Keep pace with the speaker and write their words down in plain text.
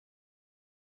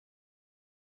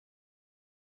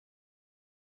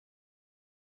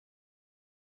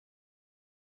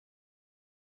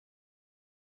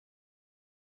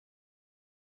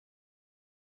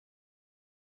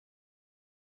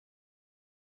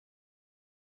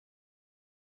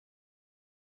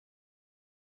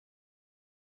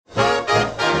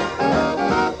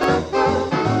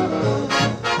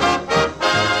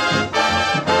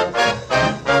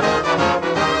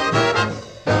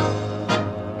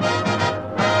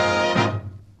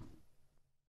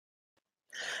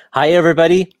Hi,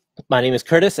 everybody. My name is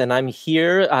Kurtis, and I'm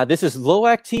here. This is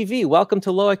LOAC-TV. Welcome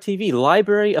to LOAC-TV,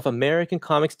 Library of American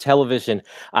Comics Television.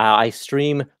 I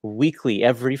stream weekly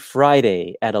every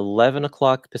Friday at 11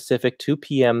 o'clock Pacific, 2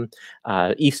 p.m.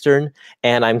 Eastern,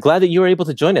 and I'm glad that you were able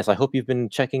to join us. I hope you've been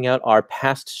checking out our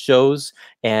past shows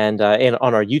and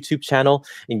on our YouTube channel.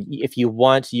 And if you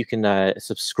want, you can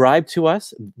subscribe to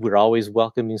us. We're always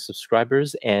welcoming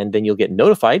subscribers, and then you'll get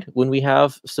notified when we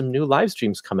have some new live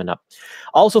streams coming up.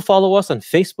 Also, follow us on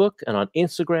Facebook and on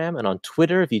Instagram and on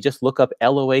Twitter. If you just look up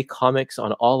LOA Comics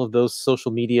on all of those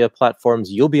social media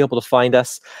platforms, you'll be able to find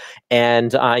us.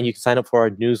 And you can sign up for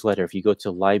our newsletter. If you go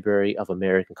to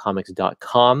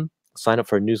libraryofamericancomics.com, sign up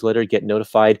for a newsletter, get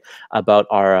notified about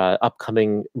our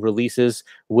upcoming releases,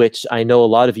 which I know a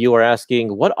lot of you are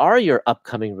asking, what are your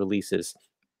upcoming releases?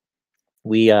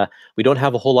 We don't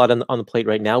have a whole lot on the plate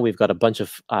right now. We've got a bunch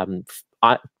of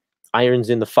irons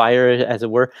in the fire, as it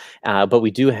were, but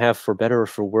we do have For Better or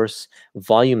For Worse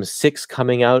Volume 6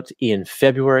 coming out in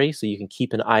February, so you can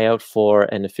keep an eye out for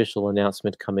an official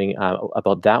announcement coming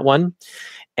about that one.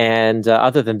 And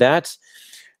other than that,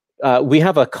 we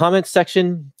have a comment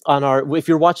section on our, if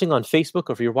you're watching on Facebook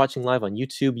or if you're watching live on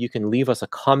YouTube, you can leave us a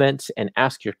comment and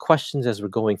ask your questions as we're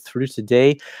going through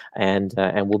today, and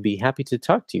we'll be happy to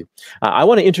talk to you. I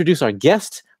want to introduce our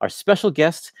guest, our special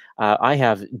guest. I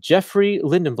have Jeffrey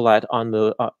Lindenblatt on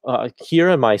the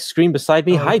here on my screen beside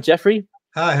me. Hi, Jeffrey.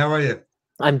 Hi, how are you?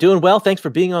 I'm doing well. Thanks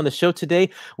for being on the show today.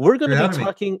 We're going to be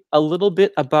talking a little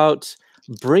bit about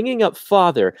bringing up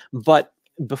father, but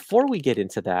before we get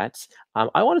into that,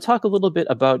 I want to talk a little bit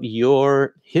about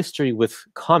your history with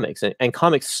comics and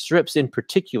comic strips in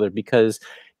particular, because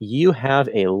you have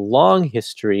a long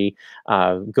history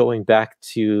going back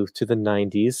to the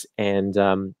 90s.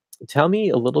 And tell me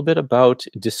a little bit about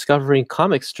discovering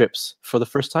comic strips for the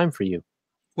first time for you.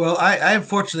 Well, I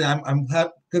unfortunately, I'm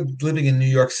living in New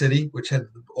York City, which had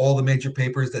all the major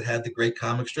papers that had the great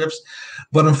comic strips.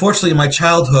 But unfortunately, in my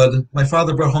childhood, my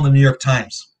father brought home the New York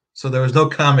Times. So there was no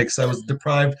comics. I was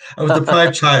deprived. I was a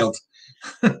deprived child.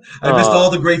 I missed all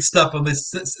the great stuff from the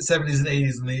 70s and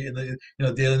 80s in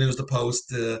the Daily News, the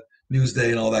Post, Newsday,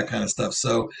 and all that kind of stuff.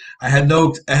 So I had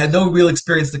no real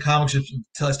experience in the comic strips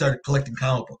until I started collecting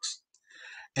comic books.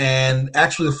 And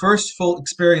actually, the first full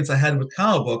experience I had with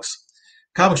comic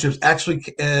strips, actually,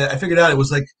 I figured out it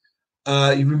was like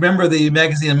you remember the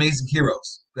magazine Amazing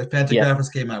Heroes that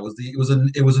Fantagraphics came out.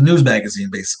 It was a news magazine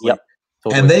basically. Yep.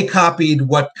 Totally. And they copied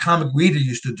what Comic Reader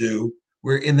used to do,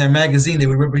 where in their magazine they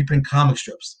would reprint comic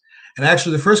strips. And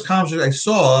actually, the first comic strip I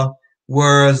saw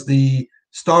was the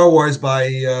Star Wars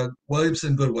by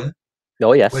Williamson Goodwin.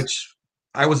 Oh yes. Which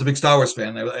I was a big Star Wars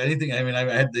fan. I got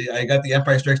the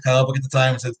Empire Strikes comic book at the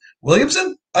time and said,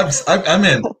 Williamson, I'm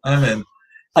in.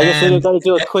 I just got to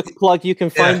do a quick plug. You can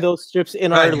find those strips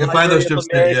in our Library of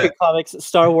American Comics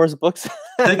Star Wars books.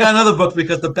 They got another book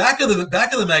because the back of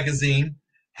the magazine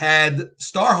had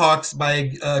Starhawks by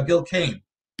Gil Kane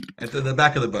at the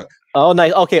back of the book. Oh,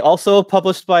 nice. Okay, also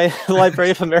published by the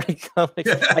Library of American Comics.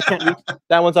 I can't reach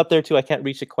that one's up there too. I can't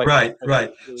reach it quite. Right.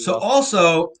 So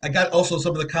also, I got also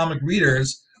some of the Comic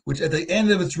Readers, which at the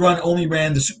end of its run only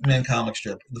ran the Superman comic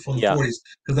strip from the 40s,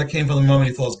 because that came from the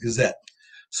Menominee Falls Gazette.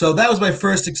 So that was my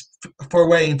first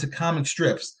foray into comic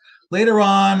strips. Later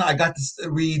on, I got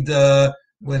to read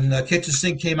when Kitchen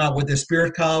Sink came out with their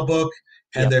Spirit comic book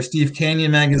and their Steve Canyon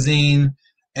magazine.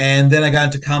 And then I got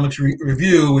into Comics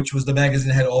Review, which was the magazine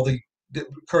that had all the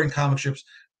current comic strips,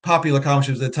 popular comic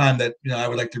strips at the time that I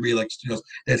would like to read, like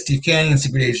that Steve Canyon,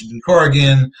 Secret Agent in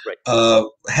Corrigan,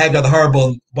 Hagar the Horrible,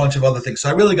 and a bunch of other things. So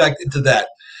I really got into that.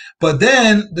 But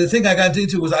then the thing I got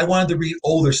into was I wanted to read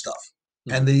older stuff,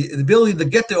 and the ability to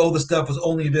get the older stuff was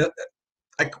only when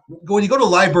you go to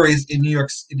libraries in New York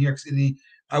City.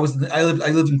 I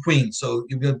lived in Queens, so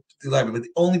you go to the library, but they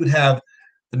only would have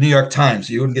the New York Times.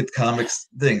 So you wouldn't get comics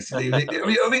things.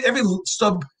 Every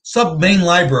sub main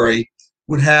library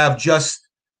would have just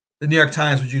the New York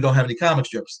Times, but you don't have any comic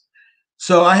strips.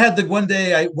 So I had one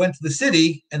day I went to the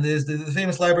city, and there's the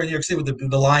famous library in New York City with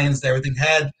the lions and everything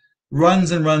had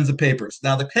runs and runs of papers.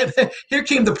 Now here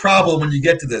came the problem when you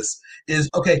get to this is,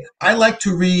 okay, I like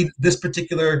to read this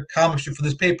particular comic strip for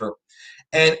this paper.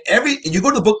 And you go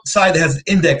to the book side that has an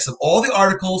index of all the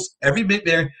articles, every bit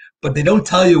there, but they don't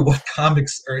tell you what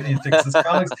comics are anything.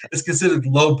 Comics is considered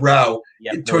lowbrow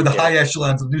toward the high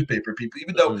echelons of newspaper people,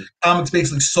 even though comics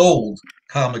basically sold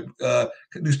comic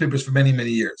newspapers for many, many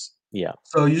years. Yeah.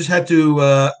 So you just had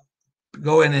to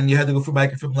go in and you had to go through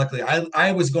microfilm. Luckily,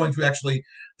 I was going through actually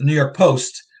the New York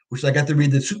Post, which I got to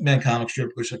read the Superman comic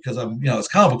strip, which because I'm a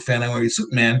comic book fan, I want to read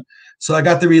Superman. So I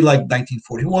got to read like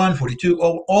 1941, 42,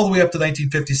 all the way up to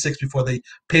 1956 before the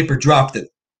paper dropped it.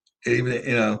 Even,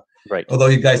 you know, Right. although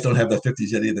you guys don't have the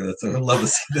 50s yet either. So I'd love to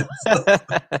see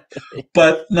that.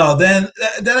 But no, then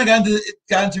I got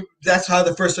into that's how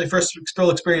my first real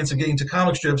experience of getting to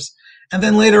comic strips. And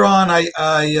then later on,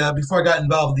 I before I got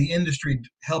involved in the industry,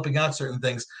 helping out certain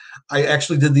things, I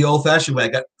actually did the old-fashioned way. I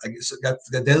got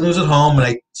daily news at home, and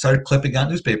I started clipping out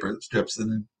newspaper strips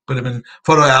and put them in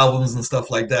photo albums and stuff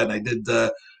like that. And I did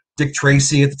Dick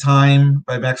Tracy at the time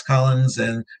by Max Collins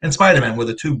and Spider-Man were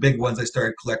the two big ones I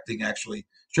started collecting actually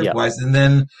strip-wise. And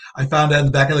then I found out in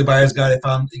the Back Alley Buyer's Guide, I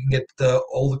found you can get the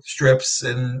old strips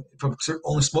and from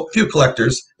only a few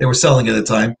collectors. They were selling at the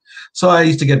time. So I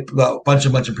used to get a bunch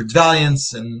of Prince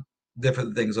Valiants and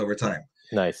different things over time.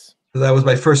 Nice. So that was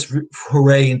my first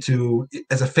foray into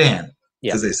as a fan,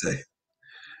 as they say.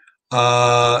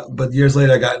 But years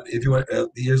later, I got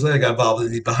involved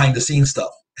in the behind-the-scenes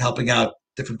stuff, helping out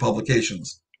different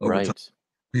publications over time,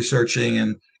 researching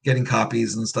and getting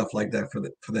copies and stuff like that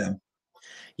for them.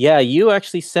 Yeah, you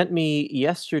actually sent me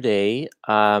yesterday.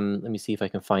 Let me see if I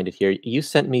can find it here. You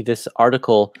sent me this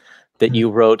article that you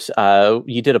wrote.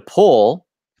 You did a poll.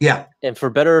 Yeah. And for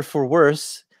better or for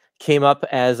worse, came up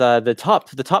as the top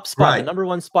spot, the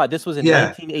 #1 spot. This was in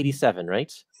 1987,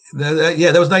 right?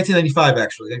 That was 1995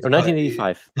 actually. Or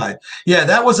 1985. Yeah,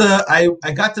 that was I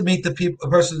got to meet a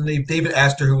person named David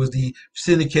Astor, who was the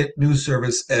Syndicate News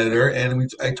Service editor,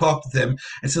 and I talked with him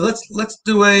and said let's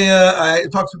do I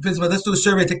talked to Vince about let's do a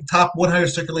survey, take the top 100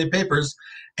 circulated papers,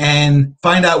 and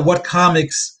find out what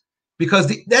comics. Because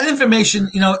that information,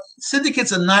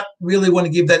 syndicates are not really want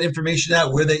to give that information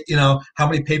out where they, how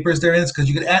many papers there is, because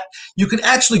you can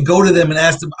actually go to them and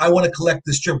ask them, I want to collect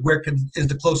this strip. Where is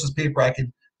the closest paper I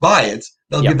can buy it?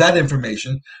 They'll give that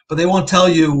information, but they won't tell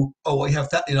you, you have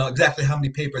to, exactly how many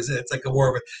papers. It's like a more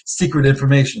of a secret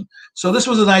information. So this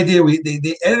was an idea.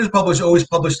 The editors always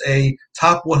published a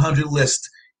top 100 list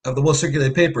of the most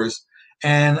circulated papers,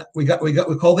 and we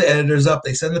called the editors up.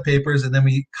 They send the papers, and then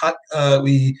we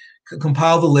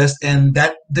compile the list, and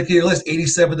that particular list,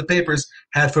 87 of the papers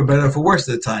had for better or for worse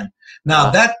at the time. Now,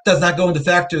 that does not go into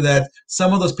factor that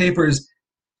some of those papers,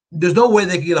 there's no way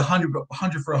they could get 100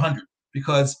 for 100,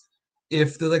 because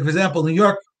if, for example, New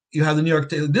York, you have the New York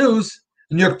Daily News,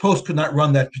 the New York Post could not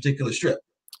run that particular strip.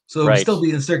 So it would still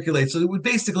be in circulate. So it would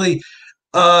basically,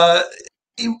 for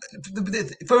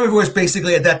worse,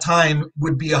 basically at that time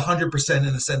would be 100%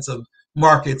 in the sense of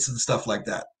markets and stuff like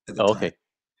that at the time.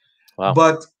 Wow.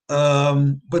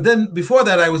 But then before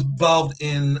that, I was involved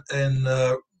in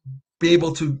be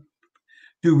able to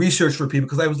do research for people,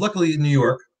 because I was luckily in New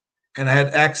York and I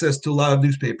had access to a lot of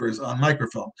newspapers on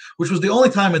microfilm, which was the only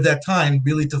time at that time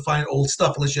really to find old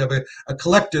stuff, unless you have a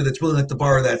collector that's willing to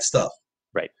borrow that stuff.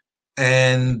 Right.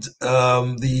 And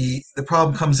the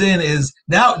problem comes in is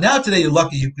now today you're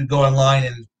lucky, you can go online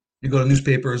and you go to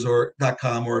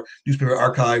newspapers.com or newspaper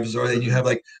archives, or then you have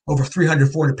like over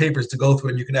 300, 400 papers to go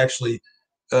through, and you can actually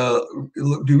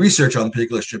do research on the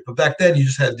particular strip. But back then you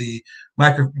just had the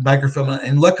microfilm,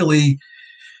 and luckily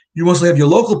you mostly have your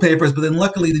local papers, but then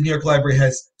luckily the New York Library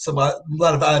has a lot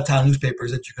of out-of-town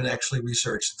newspapers that you can actually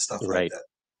research and stuff like that.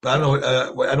 But I don't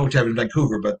know what you have in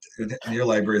Vancouver, but your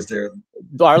library is there.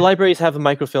 Our libraries have a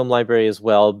microfilm library as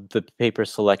well. The paper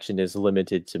selection is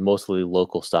limited to mostly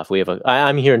local stuff. We have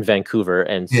I'm here in Vancouver,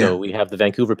 and so we have the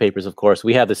Vancouver papers, of course.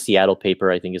 We have the Seattle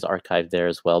paper, I think, is archived there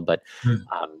as well, but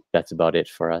that's about it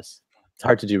for us. It's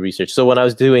hard to do research. So when I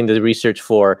was doing the research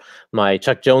for my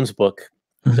Chuck Jones book,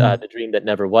 The Dream That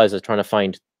Never Was, I was trying to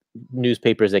find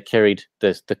newspapers that carried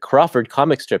the Crawford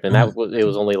comic strip, and it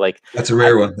was only like... That's a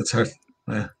rare one. That's hard.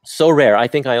 Yeah. So rare. I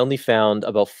think I only found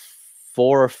about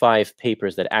 4 or 5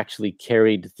 papers that actually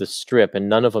carried the strip, and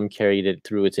none of them carried it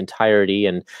through its entirety,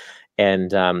 and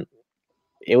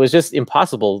it was just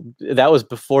impossible. That was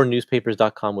before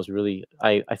newspapers.com was really,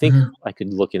 I think I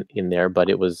could look in there, but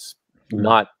it was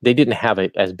not, they didn't have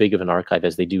as big of an archive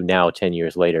as they do now 10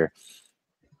 years later.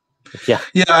 Yeah.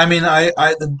 I mean, I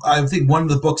think one of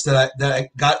the books that I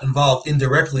got involved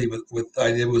indirectly with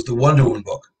I did was the Wonder Woman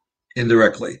book.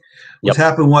 Indirectly, what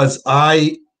happened was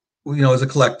I was a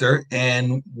collector,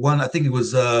 and I think it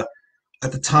was at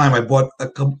the time I bought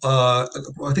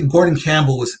I think Gordon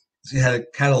Campbell he had a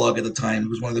catalog at the time. He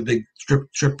was one of the big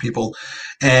strip people,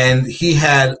 and he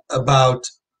had about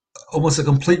almost a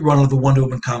complete run of the Wonder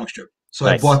Woman comic strip. So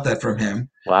I bought that from him.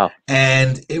 Wow!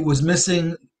 And it was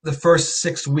missing the first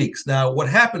 6 weeks. Now, what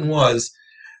happened was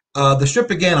the strip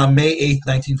began on May 8th,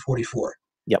 1944.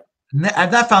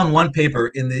 I've not found one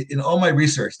paper in all my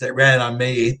research that ran on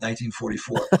May 8th,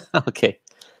 1944. Okay.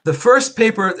 The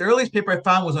earliest paper I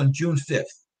found was on June 5th,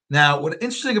 Now, what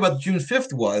interesting about June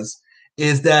 5th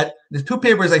is that the two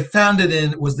papers I found it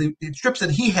in was the strips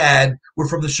that he had were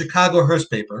from the Chicago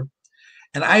Hearst paper,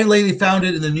 and I later found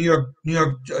it in the New York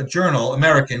Journal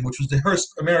American, which was the Hearst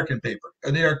American paper,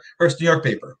 Hearst New York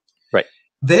paper. Right.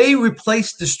 They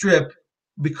replaced the strip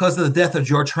because of the death of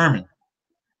George Herman,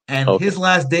 and his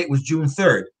last date was June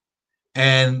 3rd.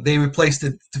 And they replaced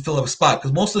it to fill up a spot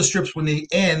because most of the strips, when they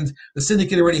end, the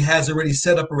syndicate has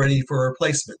set up for a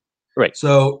replacement. Right.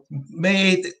 So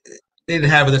May 8th, they didn't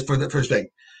have it for the first thing.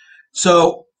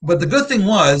 So, but the good thing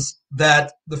was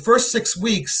that the first 6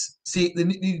 weeks,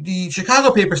 the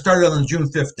Chicago paper started on the June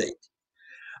 5th date.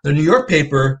 The New York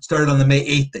paper started on the May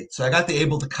 8th date. So I got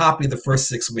able to copy the first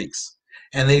 6 weeks,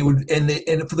 and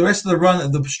and for the rest of the run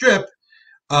of the strip.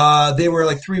 They were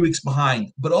like 3 weeks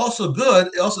behind, but also good.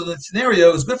 Also, the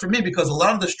scenario was good for me because a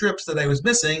lot of the strips that I was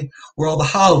missing were all the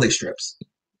holiday strips.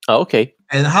 Oh, okay.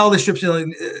 And the holiday strips,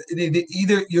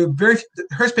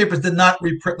 Hearst papers did not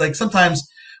reprint. Like sometimes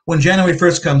when January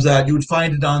 1st comes out, you would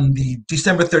find it on the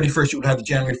December 31st. You would have the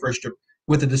January 1st strip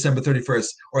with the December 31st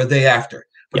or a day after.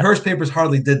 But Hearst papers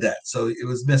hardly did that, so it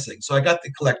was missing. So I got to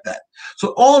collect that.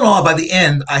 So all in all, by the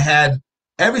end, I had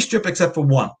every strip except for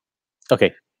one.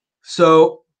 Okay.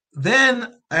 So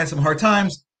then I had some hard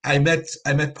times. I met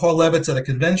Paul Levitz at a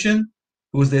convention,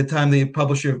 who was at the time the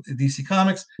publisher of DC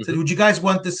Comics. Said, "Would you guys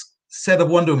want this set of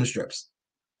Wonder Woman strips?"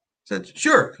 I said,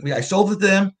 "Sure." I sold it to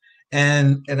them,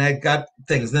 and I got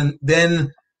things.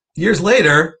 Then years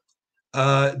later,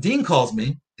 Dean calls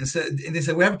me and they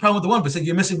said, "We have a problem with the one," but said,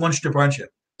 "You're missing one strip, aren't you?"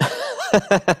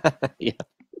 Yeah.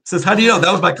 Says, "How do you know?"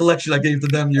 That was my collection I gave to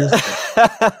them years ago.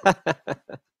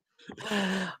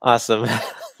 Awesome.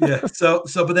 Yeah. So,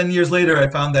 but then years later, I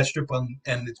found that strip but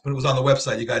it was on the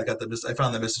website. You guys got I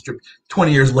found that missing strip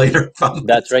 20 years later.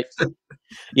 That's right.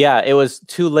 Yeah, it was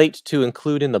too late to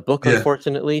include in the book,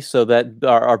 unfortunately. So that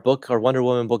our Wonder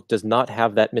Woman book, does not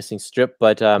have that missing strip.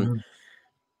 But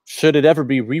should it ever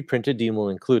be reprinted, Dean will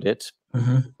include it.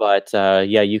 But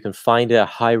yeah, you can find a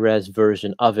high-res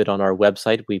version of it on our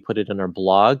website. We put it in our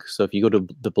blog. So if you go to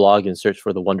the blog and search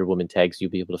for the Wonder Woman tags,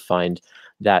 you'll be able to find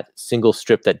that single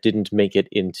strip that didn't make it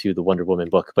into the Wonder Woman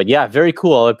book. But yeah, very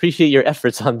cool. I appreciate your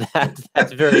efforts on that.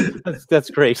 That's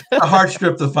great. A hard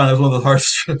strip to find. It was one of the hard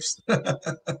strips.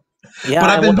 Yeah, but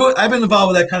I've been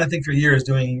involved with that kind of thing for years,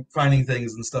 finding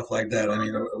things and stuff like that. I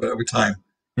mean, over time.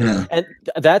 Yeah. And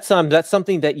that's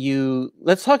something that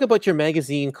let's talk about your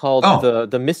magazine called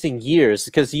the Missing Years,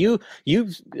 because you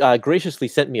graciously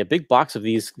sent me a big box of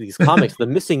these comics. The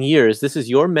Missing Years. This is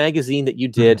your magazine that you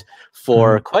did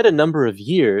for quite a number of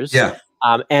years. Yeah.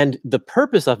 And the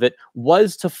purpose of it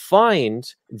was to find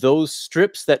those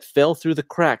strips that fell through the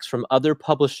cracks from other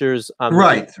publishers.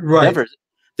 Right. Endeavors.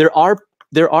 There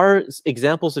are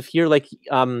examples of here, like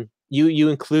you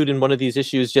include in one of these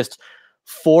issues just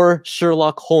 4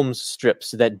 Sherlock Holmes strips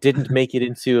that didn't make it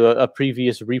into a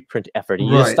previous reprint effort.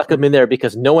 You just stuck them in there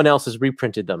because no one else has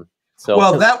reprinted them. So,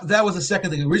 well, that was the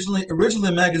second thing. Originally,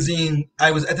 the magazine,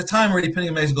 I was at the time already printing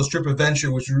a magazine called Strip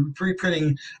Adventure, which were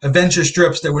reprinting adventure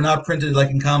strips that were not printed like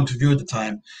in Comics Review at the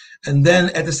time. And then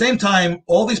at the same time,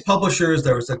 all these publishers,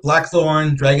 there was like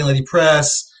Blackthorn, Dragon Lady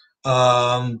Press,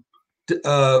 Kitchen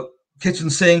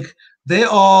Sink. They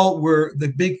all were in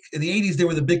the 80s, they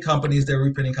were the big companies that were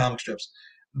reprinting comic strips.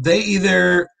 They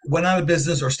either went out of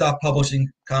business or stopped publishing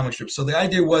comic strips. So the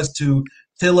idea was to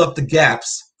fill up the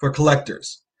gaps for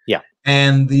collectors. Yeah.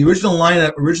 And the original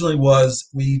lineup was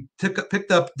we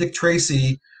picked up Dick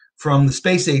Tracy from the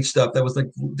Space Age stuff. That was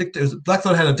like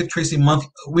Blackthorn had a Dick Tracy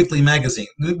weekly magazine,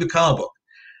 the comic book,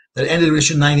 that ended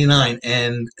issue 99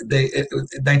 and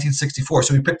 1964.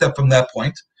 So we picked up from that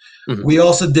point. We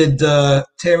also did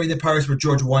Terry the Pirates with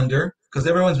George Wonder, because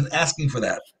everyone's been asking for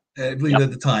that, I believe,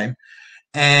 at the time.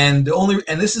 And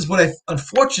this is what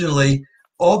unfortunately,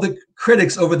 all the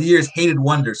critics over the years hated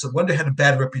Wonder. So Wonder had a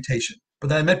bad reputation. But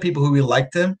then I met people who really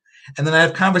liked him. And then I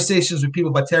have conversations with people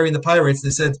about Terry and the Pirates.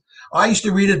 They said, I used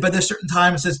to read it by this certain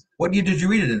time. It says, what year did you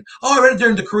read it in? Oh, I read it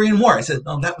during the Korean War. I said,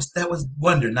 no, that was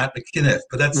Wonder, not McKinniff.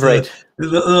 But that's right. The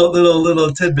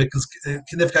little tidbit, because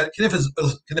Kniff is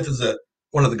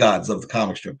one of the gods of the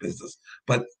comic strip business.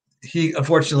 But he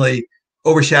unfortunately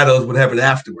overshadows what happened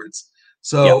afterwards.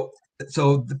 So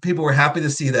the people were happy to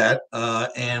see that.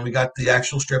 And we got the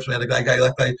actual strips. We had a guy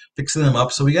fixing them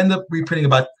up. So we ended up reprinting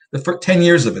about the first 10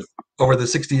 years of it over the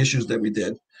 60 issues that we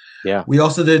did. Yeah. We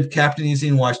also did Captain Easy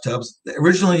and Wash Tubs.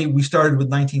 Originally, we started with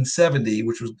 1970,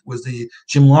 which was the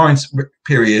Jim Lawrence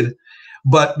period.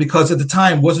 But because at the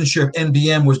time, wasn't sure if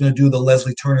NBM was going to do the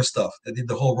Leslie Turner stuff. That did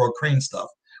the whole Road Crane stuff.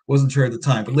 Wasn't sure at the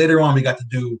time. But later on, we got to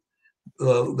do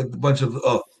a bunch of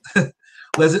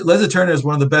Leslie Turner is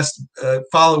one of the best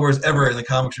followers ever in the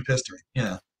comic strip history.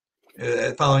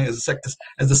 Following as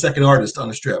the second artist on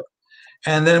the strip.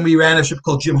 And then we ran a strip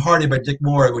called Jim Hardy by Dick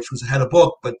Moore, which had a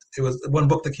book, but it was one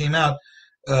book that came out.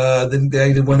 Then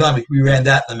they did one time. We ran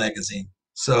that in the magazine.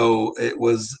 So it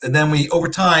was, and then over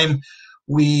time,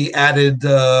 we added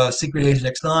Secret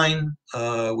Agent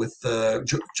X9 with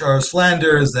Charles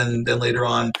Flanders, then later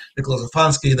on Nicholas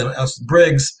Ofonski, then Elson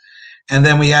Briggs, and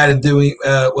then we added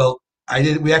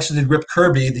we actually did Rip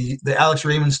Kirby, the Alex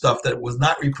Raymond stuff that was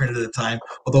not reprinted at the time,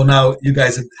 although now you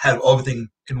guys have everything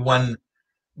in one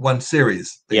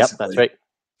series. Basically. Yep, that's right.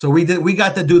 So we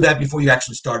got to do that before you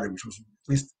actually started, which was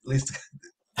at least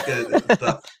good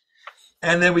stuff.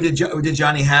 And then we did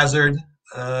Johnny Hazard,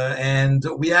 and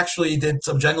we actually did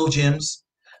some Jungle Gyms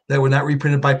that were not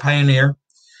reprinted by Pioneer.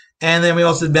 And then we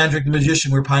also did Mandrake the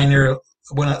Magician, where Pioneer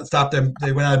stopped them.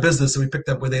 They went out of business, so we picked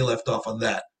up where they left off on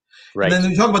that. Right. And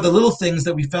then we talk about the little things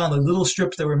that we found, the little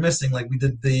strips that were missing. Like we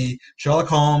did the Sherlock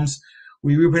Holmes.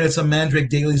 We reprinted some Mandrake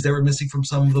dailies that were missing from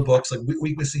some of the books, like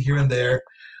Weakness here and there.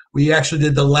 We actually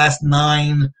did the last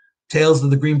 9 Tales of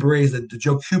the Green Berets, the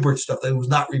Joe Kubert stuff that was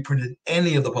not reprinted in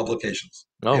any of the publications.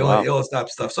 Oh, wow. All stop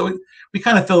stuff. So we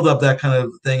kind of filled up that kind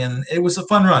of thing, and it was a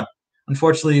fun run.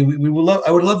 Unfortunately,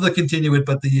 I would love to continue it,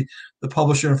 but the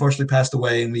publisher unfortunately passed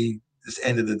away, and we just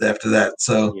ended it after that.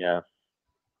 So yeah.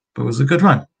 But it was a good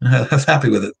run. I was happy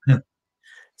with it. Yeah.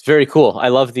 It's very cool. I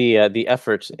love the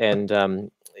effort,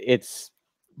 and it's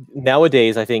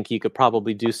nowadays. I think you could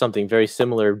probably do something very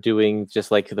similar, doing just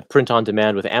like the print on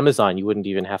demand with Amazon. You wouldn't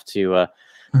even have to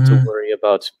worry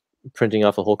about printing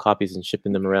off the whole copies and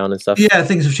shipping them around and stuff. Yeah,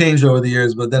 things have changed over the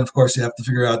years, but then of course you have to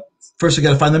figure out first you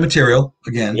got to find the material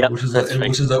again, yep, which is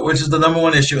the number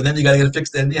one issue, and then you got to get it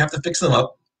fixed. And you have to fix them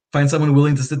up. Find someone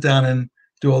willing to sit down and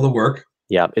do all the work.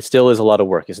 Yeah, it still is a lot of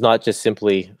work. It's not just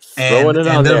simply throwing it out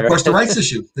there. And then, of course, the rights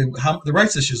issue. The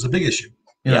rights issue is a big issue.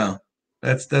 You know,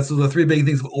 that's the 3 big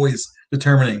things we're always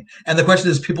determining. And the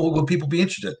question is, will people be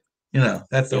interested? You know,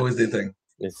 that's always the thing.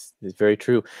 It's very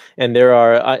true. And there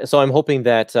are, so I'm hoping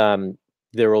that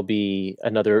there will be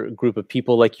another group of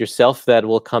people like yourself that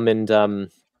will come and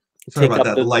Sorry about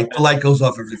that. The light goes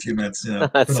off every few minutes. You know,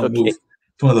 that's okay. Move. It's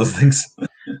one of those things.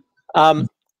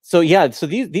 So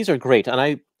these are great, and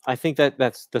I think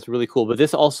that's really cool. But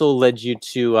this also led you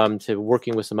to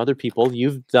working with some other people.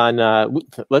 You've done.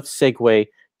 Let's segue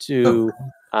to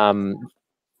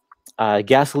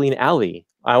Gasoline Alley.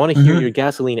 I want to hear your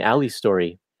Gasoline Alley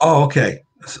story. Oh, okay.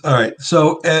 All right.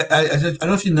 So I don't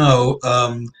know if you know,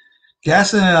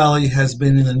 Gasoline Alley has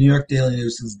been in the New York Daily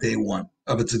News since day one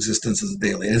of its existence as a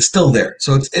daily, and it's still there.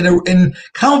 So it's in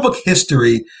comic book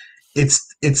history. It's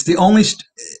the only.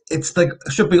 It's like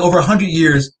shipping over 100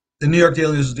 years. The New York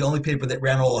Daily News is the only paper that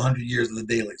ran all 100 years of the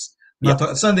dailies.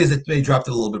 Sundays it may dropped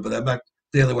it a little bit, but back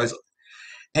daily wise.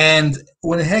 And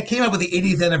when it came up with the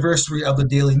 80th anniversary of the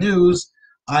Daily News,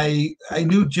 I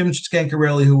knew Jim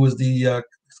Scancarelli, who was the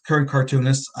current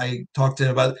cartoonist. I talked to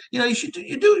him about, we should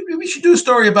do a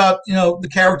story about, the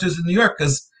characters in New York,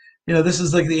 because, this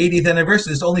is like the 80th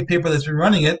anniversary. It's the only paper that's been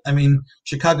running it. I mean,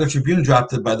 Chicago Tribune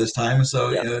dropped it by this time,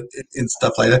 so and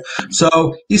stuff like that.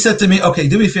 So he said to me, "Okay,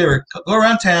 do me a favor, go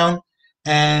around town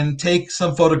and take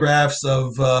some photographs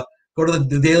of." Go to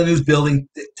the Daily News building,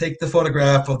 take the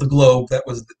photograph of the globe that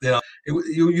was,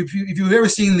 if you've ever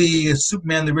seen the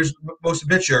Superman, the original motion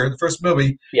picture, the first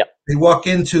movie, they walk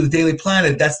into the Daily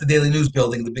Planet, that's the Daily News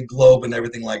building, the big globe and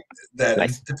everything like that,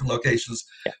 nice. In different locations.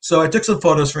 Yeah. So I took some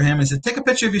photos for him and he said, take a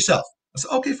picture of yourself. I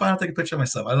said, okay, fine, I'll take a picture of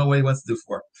myself. I don't know what he wants to do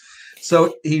for.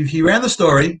 So he ran the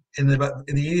story in the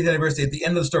 80th anniversary. At the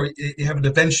end of the story, you have an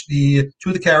adventure. Two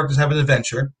of the characters have an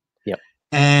adventure.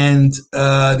 And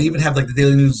they even have like the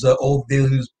Daily News, old Daily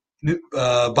News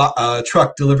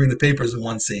truck delivering the papers in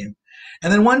one scene.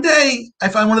 And then one day, I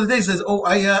find one of the days says, "Oh,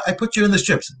 I put you in the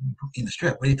strips." In the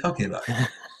strip? What are you talking about?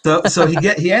 So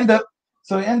he end up.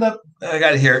 I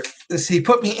got it here. He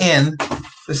put me in.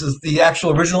 This is the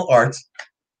actual original art,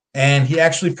 and he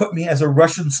actually put me as a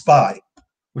Russian spy,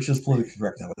 which is politically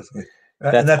correct now.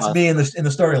 And that's awesome. Me in the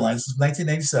storyline. This is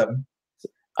 1997.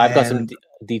 I've got some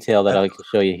detail that I can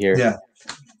show you here.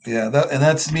 Yeah, and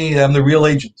that's me. I'm the real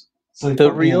agent. So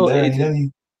the real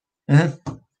agent.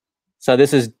 So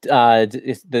this is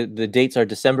the dates are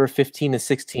December 15 and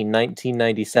 16,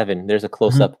 1997. There's a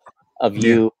close-up of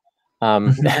you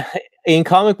in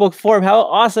comic book form. How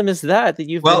awesome is that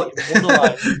you've been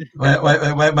immortalized?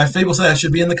 my fable said I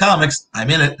should be in the comics. I'm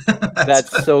in it.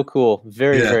 That's so cool.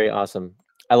 Very, very awesome.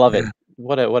 I love it.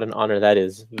 What an honor that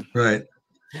is. Right.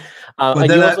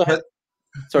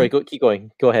 Sorry, keep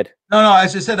going. Go ahead. No.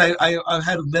 As I said, I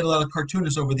had met a lot of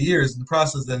cartoonists over the years in the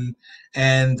process,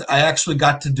 and I actually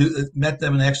got to met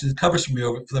them and actually did covers for me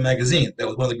for the magazine. That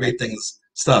was one of the great things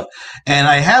stuff. And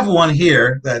I have one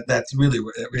here that's really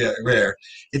rare.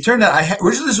 It turned out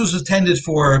originally this was intended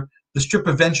for the Strip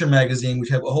Adventure magazine, which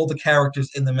had all the characters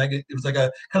in the magazine. It was like a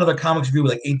kind of a comics review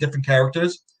with like 8 different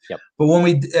characters. Yep. But when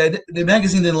the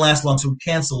magazine didn't last long, so we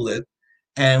canceled it.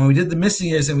 And when we did the missing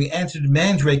years and we entered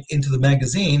Mandrake into the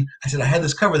magazine, I said I had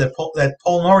this cover that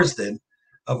Paul Norris did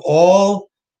of all,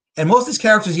 and most of these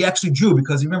characters he actually drew,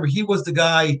 because remember he was the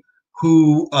guy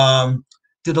who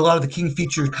did a lot of the King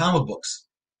Feature comic books.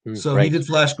 So right. He did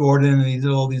Flash Gordon and he did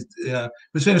all these. He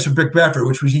was famous for Brick Bradford,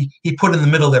 which was he put in the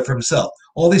middle there for himself.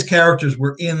 All these characters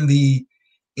were in the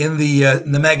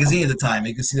magazine at the time.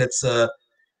 You can see that's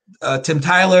Tim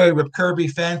Tyler, Rip Kirby,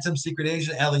 Phantom, Secret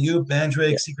Agent, Alley-Oop,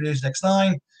 Mandrake, Secret Agent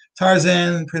X9,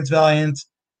 Tarzan, Prince Valiant,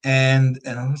 and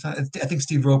I think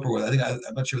Steve Roper was.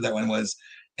 I'm not sure what that one was.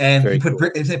 And he put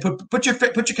put your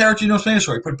character you know famous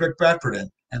for. He put Brick Bradford in,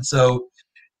 and so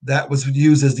that was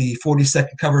used as the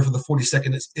 42nd cover for the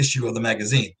 42nd issue of the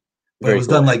magazine. But it was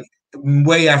done like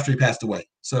way after he passed away,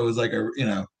 so it was like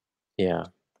Yeah.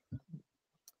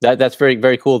 That's very,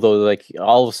 very cool, though. Like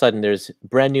all of a sudden, there's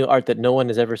brand new art that no one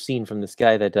has ever seen from this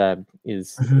guy that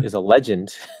is a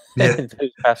legend. Yeah,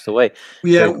 who's passed away.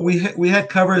 Yeah, we had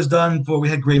covers done, but we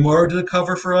had Gray Moore did a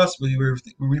cover for us. We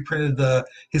reprinted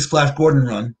his Flash Gordon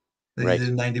run that he did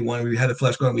in '91. We had a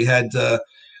Flash Gordon.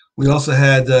 We also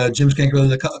had Jim Scankler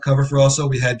did a cover for us.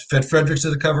 We had Fred Fredericks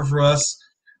did a cover for us.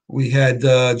 We had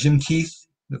Jim Keith,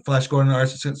 the Flash Gordon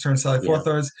artist, turned Sally Forth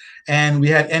artist, and we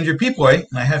had Andrew Peepoy.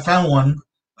 And I had found one.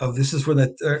 This is for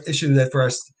the issue that for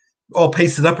us all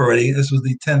pasted up already. This was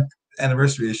the 10th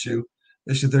anniversary issue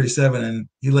 37, and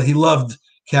he loved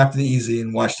Captain Easy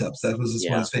and Washtubs. That was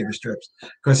one of his favorite strips.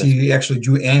 Of course, he actually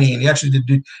drew Annie, and he actually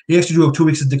drew 2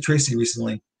 weeks of Dick Tracy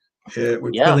recently.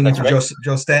 We're filling into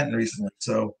Joe Stanton recently,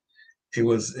 so it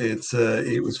was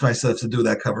nice to do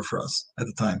that cover for us at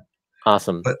the time.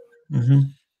 Awesome. But.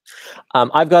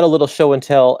 I've got a little show and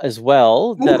tell as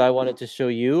well that I wanted to show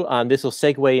you. This will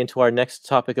segue into our next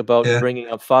topic about bringing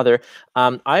up father.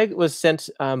 I was sent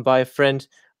by a friend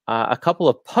a couple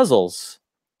of puzzles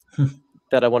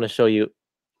that I want to show you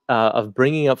of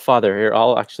bringing up father. Here,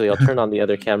 I'll turn on the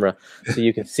other camera so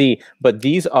you can see. But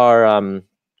these are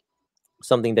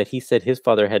something that he said his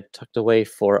father had tucked away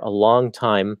for a long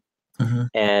time,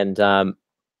 and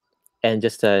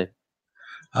just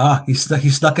he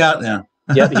snuck out now.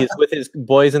 Yep, he's with his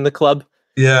boys in the club.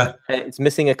 Yeah. It's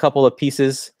missing a couple of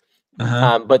pieces.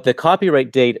 But the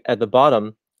copyright date at the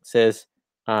bottom says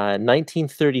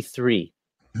 1933.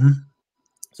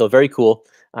 So very cool.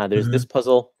 There's this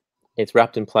puzzle. It's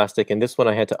wrapped in plastic. And this one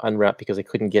I had to unwrap because I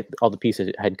couldn't get all the pieces.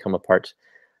 It had come apart.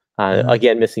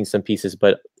 Again, missing some pieces,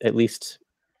 but at least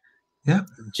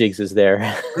Jigs is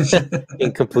there.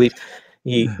 Incomplete.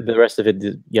 The rest of it,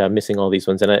 missing all these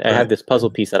ones. And I have this puzzle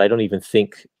piece that I don't even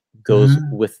think goes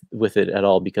with it at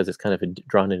all because it's kind of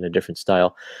drawn in a different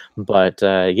style. But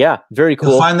very cool.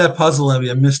 You'll find that puzzle and be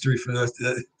a mystery for us.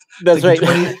 That's right.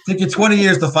 Take you 20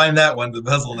 years to find that one, the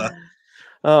puzzle now.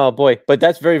 Oh boy, but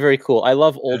that's very, very cool. I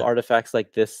love old artifacts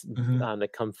like this that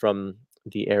come from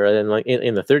the era, and like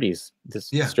in the 30s, this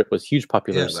strip was huge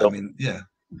popular. So I mean,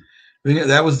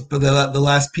 that was the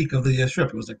last peak of the strip.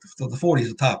 It was like the 40s,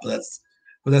 the top.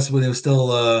 But that's when it was still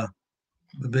the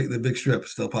big strip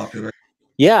still popular.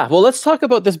 Yeah, well, let's talk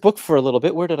about this book for a little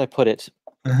bit. Where did I put it?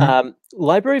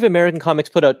 Library of American Comics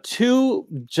put out 2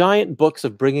 giant books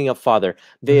of Bringing Up Father.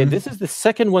 This is the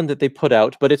second one that they put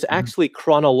out, but it's actually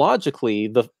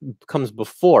chronologically comes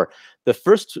before. The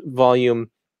first volume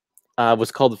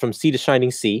was called From Sea to Shining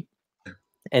Sea,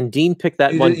 and Dean picked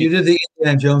that one. You did the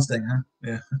Indiana Jones thing, huh?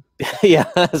 Yeah. Yeah,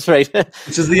 that's right.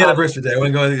 Which is the anniversary day. I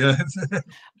want to go.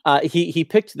 He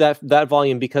picked that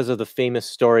volume because of the famous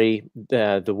story,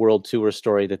 the World Tour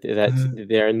story that's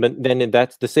there, and then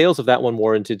that's the sales of that one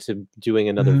warranted to doing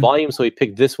another volume. So he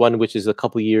picked this one, which is a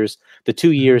couple years, the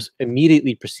 2 years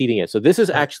immediately preceding it. So this is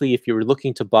actually, if you're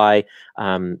looking to buy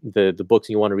the books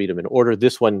and you want to read them in order,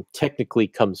 this one technically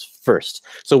comes first.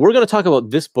 So we're going to talk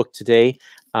about this book today.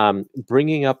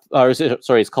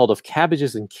 It's called Of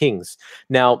Cabbages and Kings.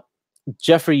 Now,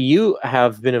 Jeffrey, you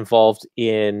have been involved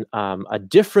in a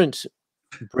different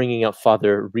Bringing Up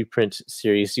Father reprint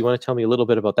series. Do you want to tell me a little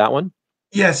bit about that one?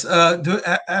 Yes.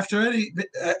 Actually,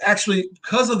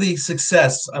 because of the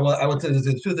success, I would say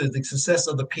the success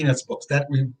of the Peanuts books that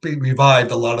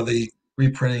revived a lot of the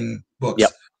reprinting books.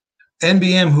 Yep.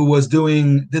 NBM, who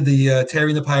did the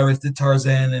Terry and the Pirates, did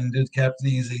Tarzan, and did Captain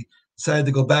Easy, decided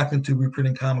to go back into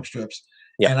reprinting comic strips.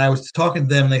 And I was talking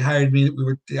to them, and they hired me.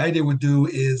 The idea we'd do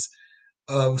is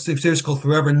a series called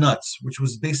Forever Nuts, which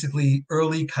was basically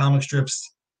early comic strips,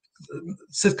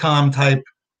 sitcom type,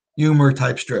 humor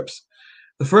type strips.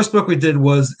 The first book we did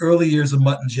was Early Years of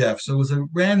Mutt and Jeff. So it was a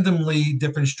randomly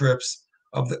different strips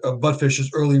of Bud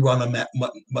Fisher's early run on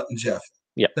Mutt and Jeff.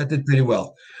 Yeah. That did pretty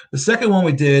well. The second one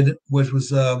we did, which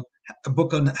was a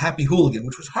book on Happy Hooligan,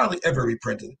 which was hardly ever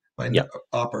reprinted by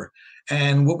Opper.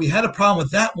 And what we had a problem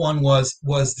with that one was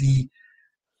the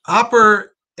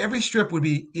Opper, every strip would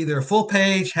be either a full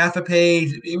page, half a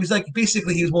page. It was like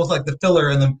basically he was most like the filler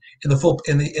in the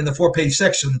 4-page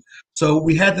section. So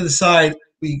we had to decide.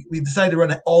 We decided to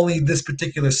run only this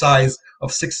particular size of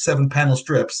 6-7 panel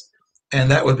strips, and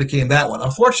that became that one.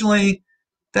 Unfortunately,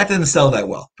 that didn't sell that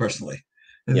well. Personally,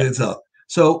 it didn't sell.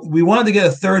 So we wanted to get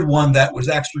a third one that was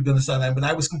actually going to sell. And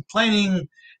I was complaining.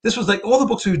 This was like all the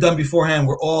books we've done beforehand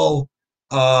were all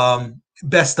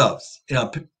best ofs.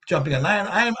 Jumping on.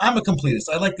 I'm a completist.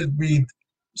 I like to read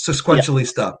sequentially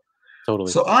stuff.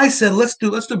 Totally. So I said, let's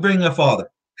do Bringing Up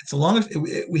Father. It's a long.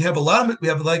 We have a lot of it. We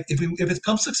have like if it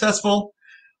becomes successful,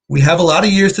 we have a lot of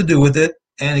years to do with it,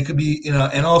 and it could be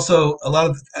and also a lot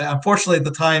of. Unfortunately, at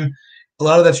the time, a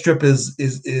lot of that strip is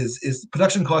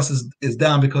production cost is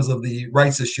down because of the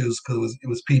rights issues because it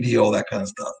was PD, all that kind of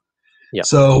stuff. Yeah.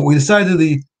 So we decided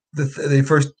the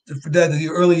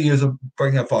early years of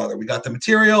Bringing Up Father. We got the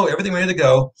material, everything ready to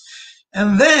go,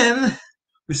 and then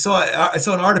I saw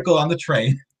an article on the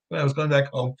train when I was going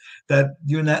back home that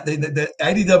the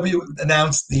IDW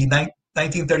announced the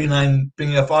 1939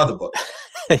 Bringing Up Father book.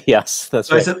 Yes, that's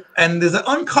so right. I said, and there's an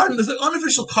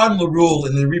unofficial cardinal rule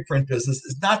in the reprint business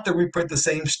is not to reprint the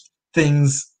same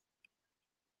things.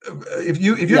 If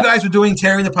you guys were doing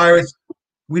Terry and the Pirates,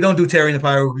 we don't do Terry and the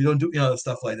Pirate. We don't do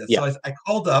stuff like that. So I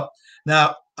called up.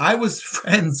 Now I was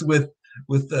friends with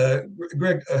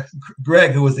Greg,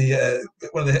 who was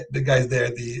one of the guys there.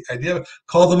 The idea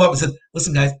called them up and said,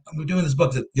 "Listen, guys, we're doing this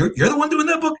book." Said, "You're the one doing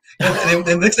that book?"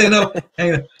 And next thing you know,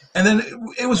 and then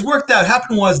it was worked out.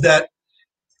 Happened was that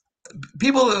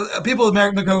people at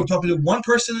American were talking to one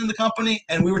person in the company,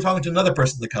 and we were talking to another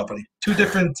person in the company. Two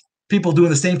different people doing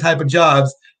the same type of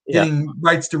jobs, getting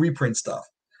rights to reprint stuff.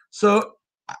 So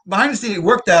behind the scenes, it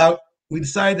worked out. We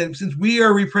decided that since we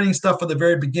are reprinting stuff from the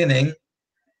very beginning,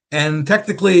 and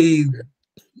technically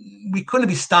we couldn't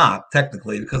be stopped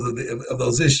technically because of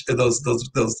those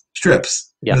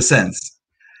strips in a sense.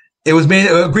 It was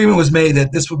made. An agreement was made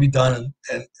that this would be done,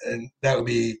 and that would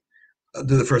be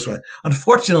do the first one.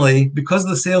 Unfortunately, because of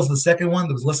the sales of the second one,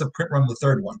 there was less of a print run of the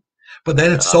third one. But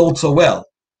then it sold so well.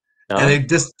 And it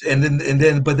just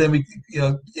but then we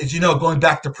as going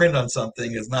back to print on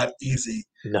something is not easy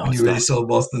when you really sold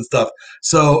most of the stuff.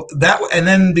 So that and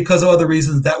then because of other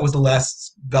reasons, that was the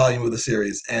last volume of the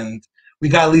series, and we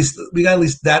got at least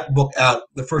that book out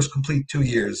the first complete 2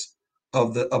 years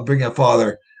of Bringing Up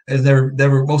Father. Has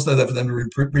never most of that for them to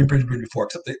reprint before,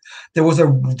 except there was a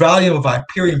volume of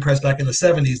Hyperion Press back in the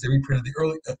 70s. They reprinted the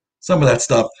early some of that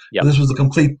stuff. Yep. This was a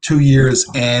complete 2 years,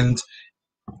 and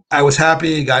I was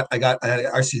happy. I got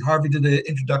R.C. Harvey did the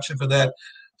introduction for that.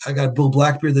 I got Bill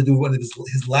Blackbeard to do one of his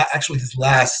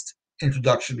last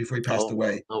introduction before he passed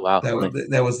away. Oh wow!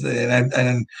 That was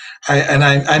and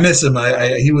I miss him.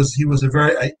 I used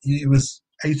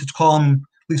to call him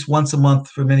at least once a month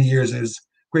for many years. And it was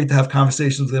great to have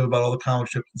conversations with him about all the comic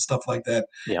strips and stuff like that.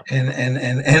 Yeah.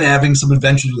 And having some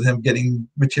adventures with him, getting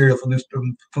material from the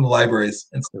libraries.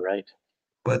 And stuff. Right.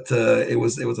 But it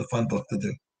was a fun book to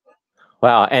do.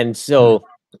 Wow, and so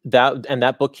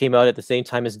that book came out at the same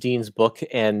time as Dean's book,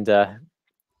 and but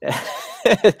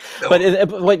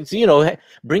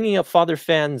Bringing Up Father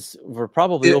fans were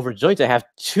probably overjoyed to have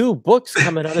 2 books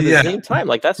coming out at the same time.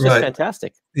 Like that's just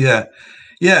fantastic. Yeah.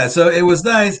 So it was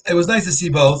nice. It was nice to see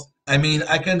both. I mean,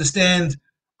 I can understand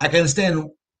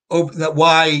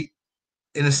why,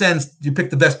 in a sense, you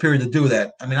picked the best period to do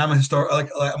that. I mean, I'm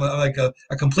like a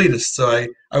completist, so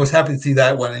I was happy to see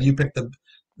that one, and you picked the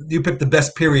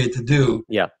best period to do.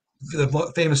 Yeah.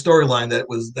 The famous storyline that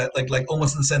like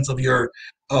almost in the sense of the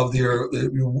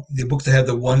books that had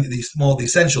the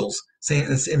essentials. Saying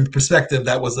in perspective,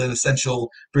 that was an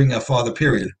essential Bringing Up Father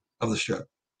period of the strip.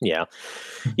 Yeah.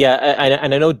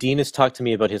 And I know Dean has talked to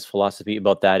me about his philosophy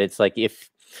about that. It's like if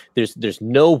there's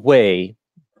no way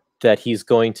that he's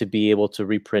going to be able to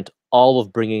reprint all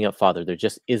of Bringing Up Father. There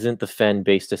just isn't the fan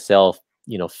base to sell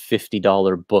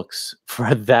 $50 books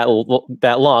for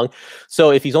that long.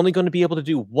 So if he's only going to be able to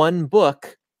do one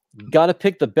book, got to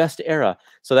pick the best era.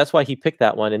 So that's why he picked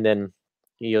that one, and then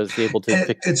he was able to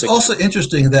pick. It's also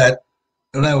interesting that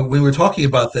when we were talking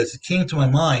about this, it came to my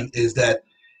mind is that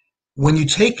when you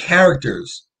take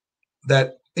characters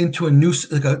that into a new,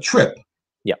 like a trip,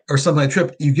 yeah, or something like a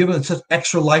trip, you give them such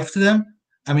extra life to them.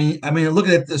 I mean, look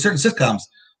at certain sitcoms.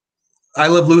 I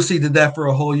Love Lucy did that for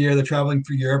a whole year. They're traveling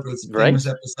through Europe with some famous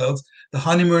episodes. The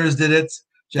Honeymooners did it.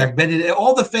 Jack Benny did it.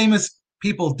 All the famous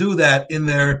people do that in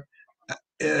their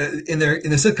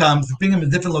sitcoms, bring them to a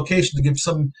different location to give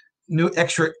some new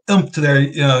extra oomph to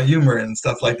their humor and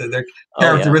stuff like that. Their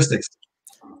characteristics.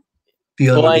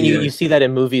 Well, and you see that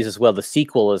in movies as well. The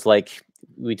sequel is like,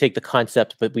 we take the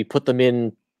concept, but we put them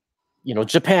in,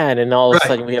 Japan, and all of a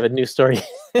sudden we have a new story.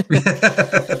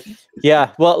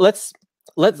 Yeah. Well, let's.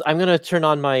 I'm going to turn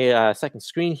on my second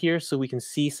screen here so we can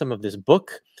see some of this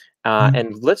book,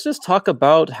 and let's just talk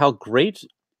about how great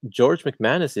George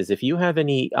McManus is. If you have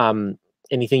anything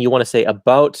you want to say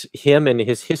about him and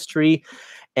his history,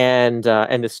 and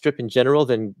the strip in general,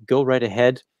 then go right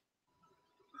ahead.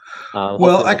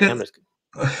 Well, I can.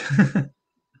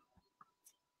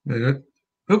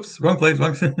 Oops, wrong place.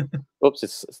 Oops,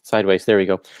 it's sideways. There we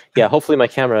go. Yeah, hopefully my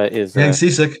camera is. Getting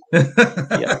seasick.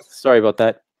 Yeah, sorry about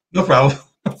that. No problem.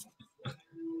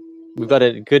 We've got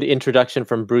a good introduction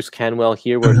from Bruce Canwell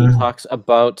here, where he talks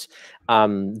about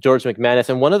George McManus,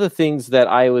 and one of the things that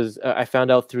I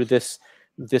found out through this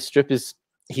strip is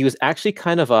he was actually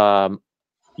kind of a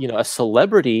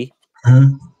celebrity.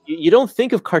 You don't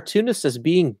think of cartoonists as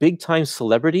being big time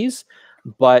celebrities,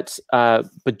 but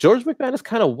George McManus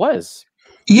kind of was.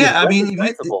 Yeah, I mean,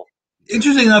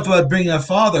 interesting enough about bringing a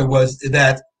father was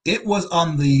that it was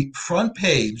on the front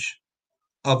page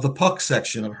of the Puck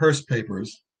section of Hearst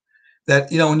papers.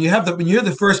 That when you're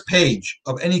the first page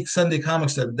of any Sunday comic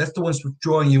strip, that's the ones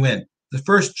drawing you in. The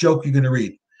first joke you're going to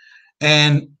read,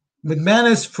 and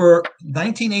McManus for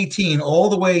 1918 all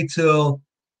the way till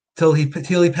he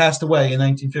passed away in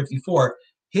 1954.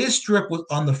 His strip was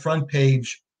on the front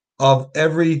page of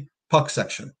every Puck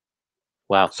section.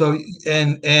 Wow. So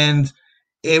and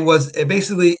it was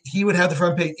basically he would have the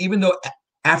front page, even though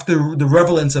after the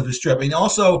relevance of his strip. And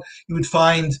also you would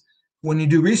find when you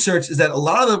do research is that a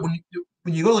lot of when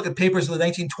you go look at papers in the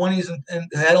 1920s and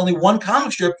had only one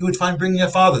comic strip, you would find Bringing a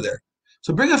Father there.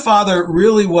 So Bringing a Father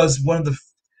really was one of the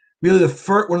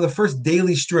first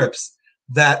daily strips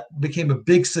that became a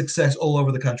big success all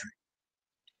over the country.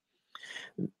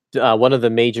 One of the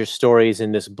major stories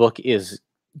in this book is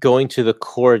going to the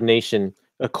coronation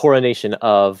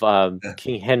of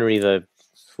King Henry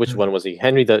which one was he?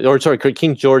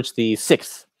 King George the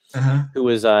Sixth, who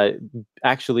was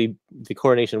actually, the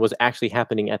coronation was actually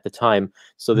happening at the time.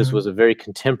 So this was a very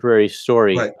contemporary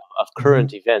story of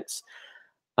current events.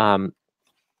 And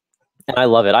I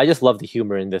love it. I just love the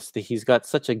humor in this. He's got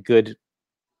such a good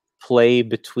play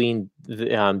between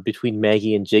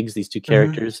Maggie and Jiggs, these two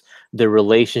characters. Their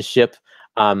relationship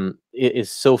is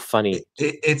so funny.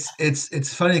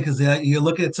 It's funny because you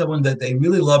look at someone that they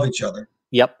really love each other.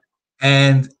 Yep.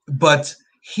 But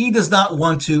he does not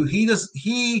want to.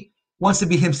 He wants to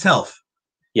be himself.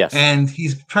 Yes. And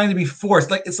he's trying to be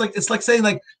forced. It's like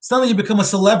saying suddenly you become a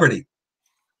celebrity.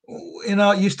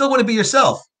 You still want to be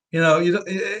yourself.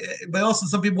 But also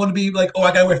some people want to be like, oh,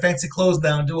 I gotta wear fancy clothes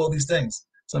now and do all these things.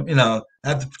 So I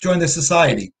have to join the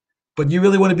society. But you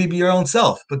really want to be your own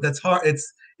self. But that's hard.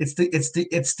 It's the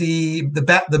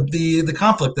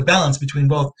conflict, the balance between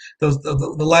both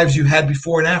the lives you had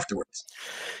before and afterwards.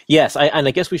 Yes, and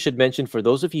I guess we should mention, for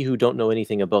those of you who don't know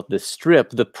anything about this strip,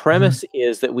 the premise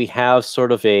is that we have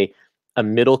sort of a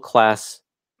middle class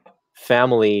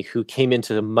family who came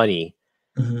into money,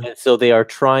 and so they are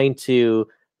trying to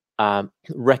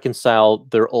reconcile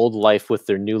their old life with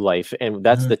their new life, and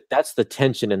that's the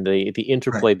tension and the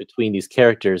interplay between these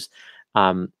characters.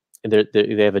 And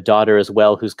they have a daughter as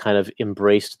well who's kind of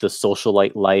embraced the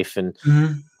socialite life, and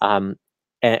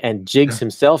Jiggs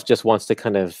himself just wants to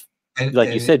kind of,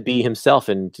 like you said, be himself.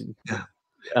 And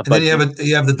then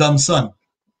you have the dumb son.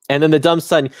 And then the dumb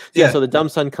son, so the dumb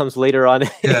son comes later on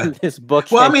in this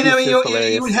book. Well,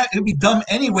 he'd be dumb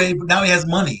anyway, but now he has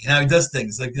money. Now he does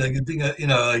things like being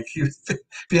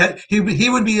he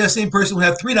would be the same person who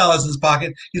had $3 in his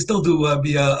pocket. He'd still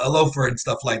be a loafer and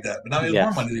stuff like that. But now he has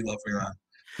more money to be loafering around.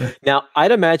 Now,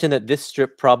 I'd imagine that this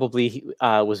strip probably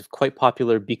was quite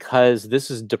popular because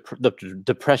this is the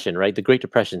Depression, right? The Great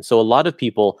Depression. So a lot of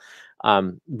people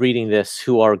reading this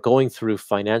who are going through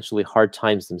financially hard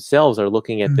times themselves are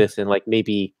looking at this and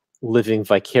maybe living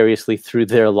vicariously through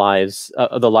their lives,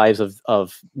 the lives of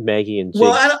Maggie and Jiggs.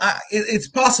 Well, it's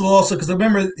possible also because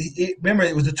remember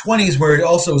it was the 20s where it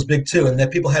also was big too, and that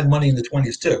people had money in the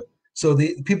 20s too. So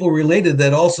the people related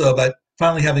that also about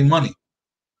finally having money.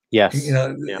 Yes.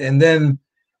 And then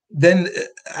then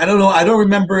I don't know. I don't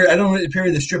remember. I don't know the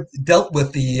period the strip dealt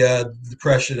with the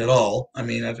Depression at all. I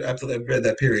mean, I've read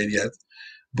that period yet.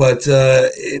 But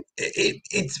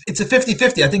it's a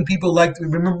 50-50. I think people like to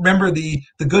remember the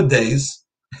good days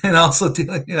and also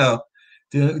dealing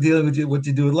with what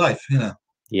you do with life.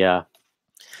 Yeah.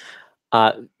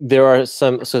 There are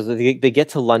some. So they get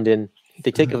to London.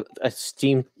 They take a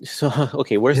steam. So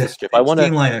okay, where's the strip? I want to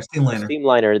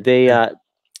Steamliner. They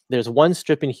there's one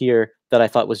strip in here that I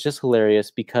thought was just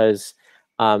hilarious because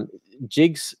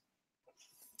Jiggs.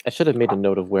 I should have made a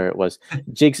note of where it was.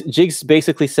 Jiggs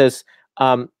basically says,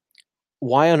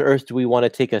 "Why on earth do we want to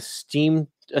take a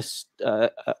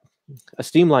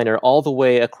steamliner all the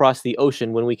way across the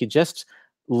ocean when we could just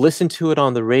listen to it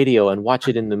on the radio and watch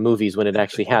it in the movies when it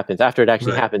actually happens, after it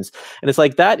actually happens?" And it's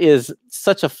like, that is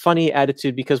such a funny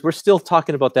attitude because we're still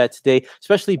talking about that today,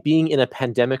 especially being in a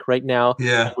pandemic right now.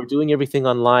 Yeah. We're doing everything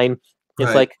online.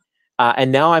 It's like,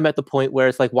 and now I'm at the point where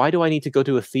it's like, why do I need to go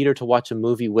to a theater to watch a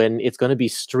movie when it's going to be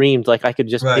streamed? Like, I could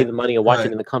just pay the money and watch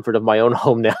it in the comfort of my own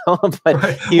home now.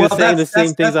 But he was saying the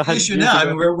same things 100 years ago. I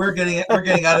mean, we're getting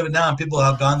out of it now, and people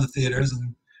have gone to theaters,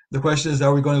 and the question is,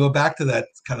 are we going to go back to that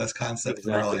kind of concept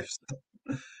in our lives?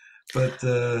 But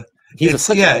do you want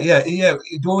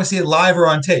to see it live or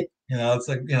on tape? It's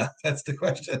like, that's the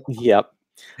question. Yep.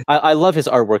 I love his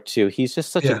artwork too. He's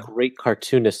just such a great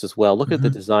cartoonist as well. Look at the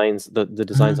designs, the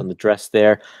designs on the dress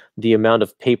there, the amount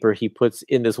of paper he puts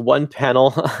in this one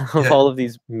panel of all of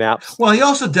these maps. Well, he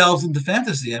also delves into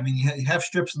fantasy. I mean, you have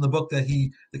strips in the book that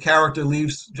the character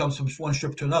jumps from one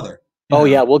strip to another. Oh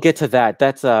yeah, we'll get to that.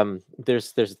 That's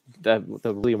there's the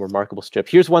really remarkable strip.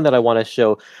 Here's one that I want to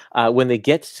show. When they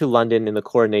get to London in the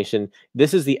coronation,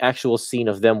 this is the actual scene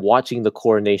of them watching the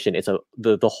coronation. It's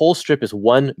the whole strip is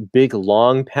one big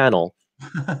long panel.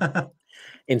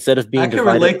 Instead of being divided.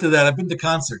 I can relate to that. I've been to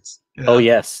concerts. Oh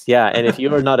yes, yeah. And if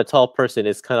you're not a tall person,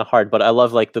 it's kind of hard. But I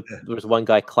love there's one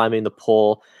guy climbing the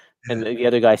pole, and the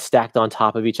other guy stacked on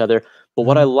top of each other. But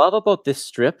what I love about this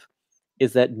strip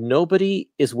is that nobody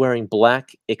is wearing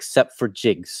black except for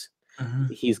Jiggs.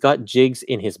 He's got Jiggs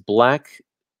in his black,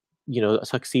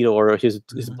 tuxedo or his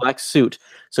black suit.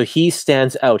 So he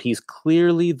stands out. He's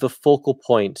clearly the focal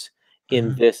point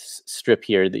in this strip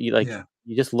here. That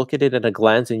you just look at it at a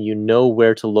glance and you know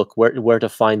where to look, where to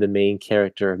find the main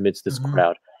character amidst this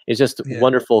crowd. It's just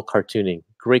wonderful cartooning,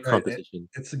 great composition.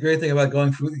 It's the great thing about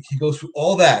going through. He goes through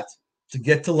all that to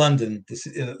get to London to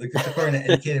see the coronet,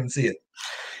 and you can't even see it.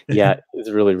 Yeah, it's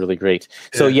really, really great.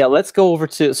 So let's go over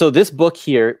to, so this book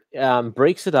here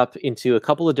breaks it up into a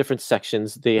couple of different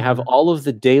sections. They have all of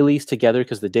the dailies together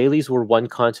because the dailies were one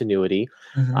continuity,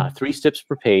 3 strips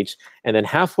per page. And then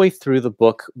halfway through the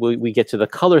book, we get to the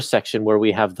color section where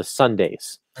we have the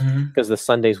Sundays because the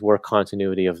Sundays were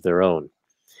continuity of their own.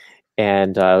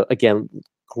 And again,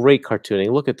 great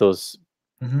cartooning. Look at those,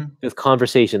 this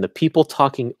conversation, the people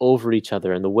talking over each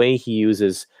other and the way he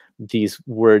uses these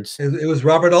words. It was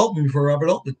Robert Altman before Robert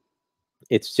Altman.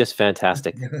 It's just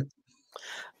fantastic.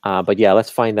 But yeah, let's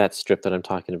find that strip that I'm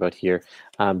talking about here,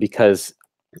 because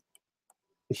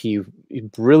he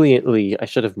brilliantly, I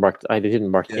should have marked, I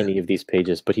didn't mark any of these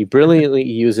pages, but he brilliantly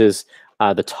uses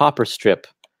the topper strip.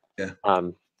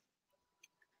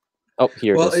 Oh,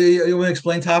 here it is. You want to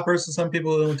explain toppers to some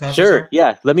people who know what toppers Sure, are?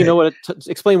 yeah. Let me know what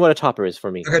explain what a topper is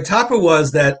for me. Okay, topper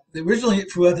was that originally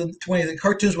throughout the 20s, the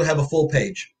cartoons would have a full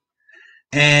page.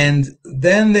 And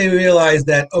then they realized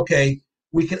that, okay,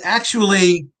 we can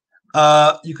actually,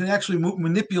 you can actually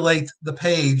manipulate the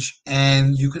page,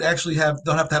 and you could actually don't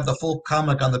have to have the full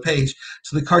comic on the page.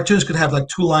 So the cartoons could have like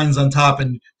 2 lines on top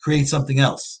and create something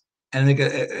else. And they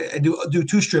could do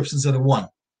 2 strips instead of 1.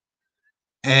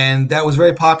 And that was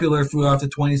very popular throughout the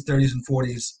 20s, 30s, and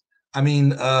 40s. I mean,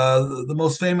 the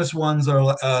most famous ones are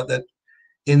that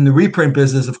in the reprint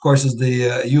business, of course, is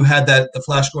you had the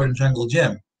Flash Gordon Jungle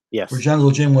Jim. Yes. Where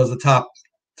Jungle Jim was the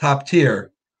top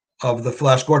tier of the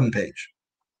Flash Gordon page.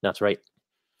 That's right.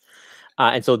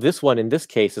 And so this one, in this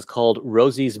case, is called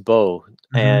Rosie's Bow.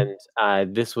 And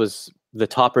this was the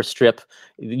topper strip.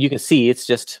 You can see it's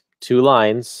just 2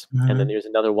 lines, and then there's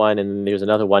another one, and then there's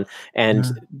another one. And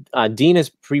Dean has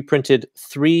pre-printed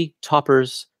 3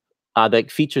 toppers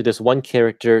that feature this one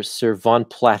character, Sir Von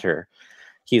Platter.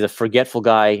 He's a forgetful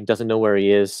guy, doesn't know where he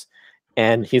is,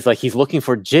 and he's looking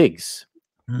for Jiggs.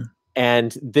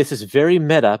 And this is very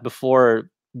meta before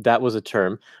that was a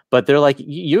term, but they're like,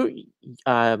 you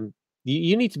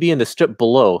need to be in the strip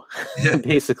below,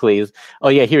 basically. Oh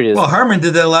yeah, here it is. Well, Herman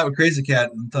did that a lot with Crazy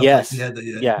Cat. And yes,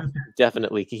 yeah,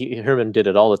 definitely. Herman did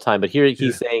it all the time. But here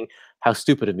he's saying, how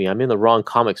stupid of me. I'm in the wrong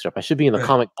comic strip. I should be in the Right.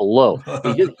 comic below.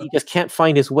 He just can't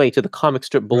find his way to the comic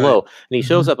strip below. Right. And he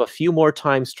shows up a few more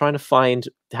times trying to find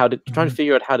trying to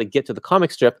figure out how to get to the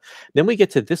comic strip. Then we get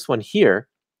to this one here,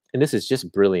 and this is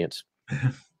just brilliant.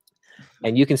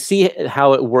 And you can see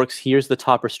how it works. Here's the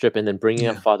topper strip, and then Bringing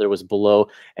Up Father was below.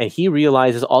 And he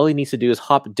realizes all he needs to do is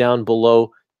hop down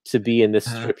below to be in this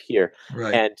strip here.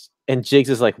 Right. And Jiggs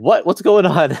is like, what's going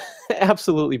on?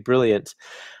 Absolutely brilliant.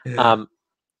 Yeah.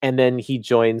 And then he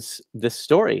joins this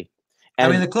story.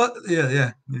 And I mean,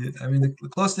 I mean, the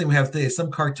closest thing we have today is some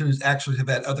cartoons actually have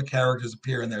had other characters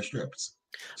appear in their strips.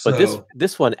 But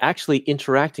this one actually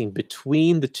interacting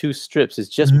between the two strips is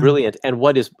just brilliant. And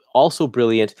what is also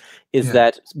brilliant is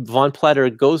that Von Platter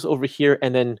goes over here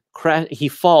and then he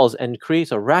falls and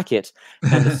creates a racket,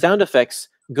 and the sound effects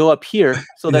go up here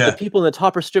so that the people in the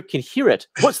topper strip can hear it.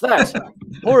 What's that?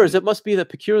 Horrors! It must be the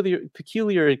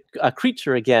peculiar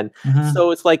creature again.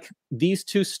 So it's like these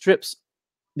two strips,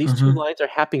 these two lines are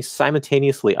happening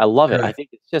simultaneously. I love it. I think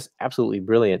it's just absolutely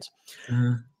brilliant.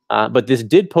 But this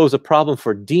did pose a problem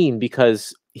for Dean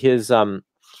because his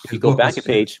if you go back a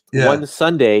page, One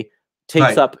Sunday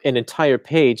takes up an entire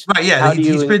page. Right, yeah.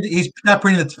 He's not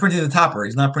printing the topper.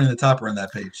 He's not printing the topper on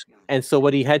that page. And so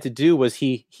what he had to do was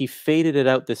he faded it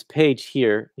out this page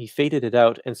here. He faded it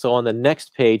out. And so on the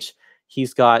next page,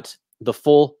 he's got the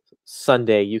full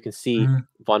Sunday. You can see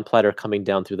Von Platter coming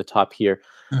down through the top here.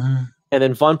 And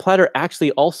then Von Platter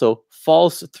actually also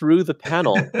falls through the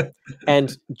panel.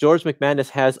 And George McManus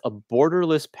has a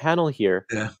borderless panel here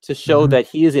to show that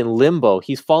he is in limbo.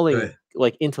 He's falling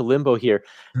like into limbo here.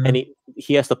 And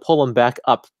he has to pull him back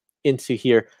up into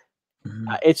here.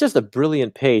 It's just a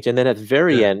brilliant page. And then at the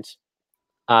very end,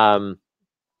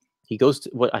 he goes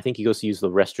to I think he goes to use the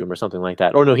restroom or something like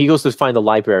that. Or no, he goes to find the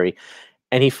library,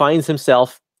 and he finds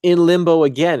himself in limbo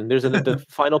again. There's the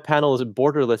final panel is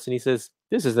borderless, and he says,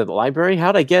 "This isn't the library.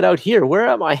 How'd I get out here? Where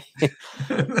am I?"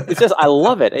 It's just, I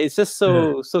love it. It's just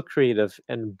so creative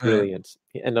and brilliant.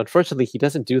 And unfortunately, he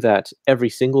doesn't do that every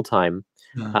single time.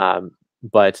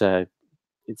 But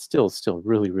it's still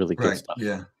really, really good stuff.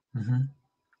 Yeah.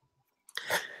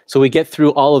 So we get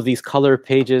through all of these color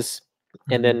pages,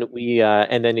 and then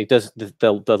it does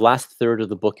the last third of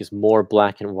the book is more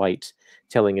black and white,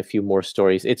 telling a few more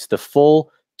stories. It's the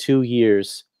full 2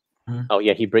 years. Oh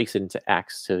yeah, he breaks it into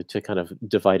acts to kind of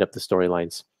divide up the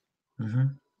storylines.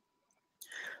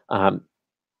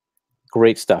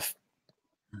 Great stuff.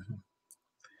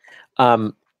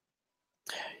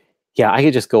 Yeah, I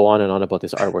could just go on and on about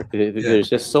this artwork. There's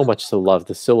just so much to love.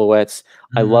 The silhouettes.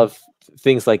 I love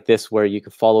things like this where you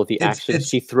can follow the action.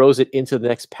 She throws it into the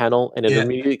next panel, and it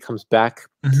immediately comes back.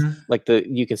 Like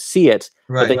you can see it,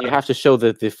 but then you have to show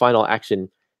the final action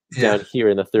down here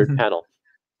in the third panel.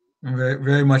 Very,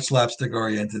 very much slapstick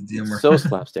oriented humor. So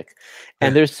slapstick.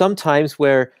 And there's some times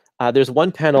where there's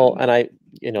one panel, and I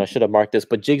should have marked this,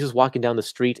 but Jiggs is walking down the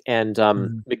street, and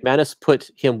McManus put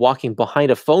him walking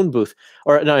behind a phone booth,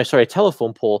 or no, sorry, a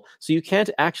telephone pole. So you can't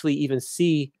actually even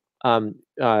see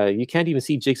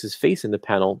Jiggs's face in the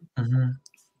panel.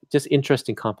 Just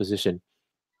interesting composition,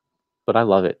 but I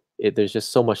love it. There's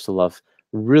just so much to love.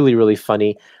 Really, really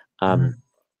funny.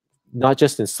 Not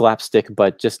just in slapstick,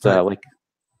 but just like,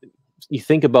 you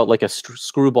think about like a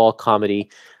screwball comedy,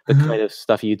 the kind of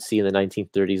stuff you'd see in the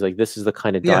 1930s. Like, this is the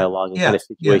kind of dialogue and kind of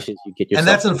situations you get yourself. And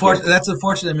that's unfortunate. That's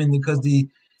unfortunate. I mean,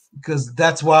 because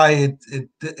that's why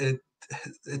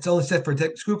it's only set for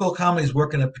screwball comedies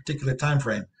work in a particular time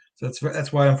frame. So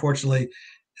that's why, unfortunately,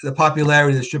 the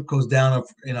popularity of the strip goes down.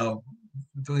 The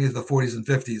 40s and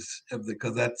 50s,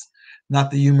 because that's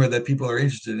not the humor that people are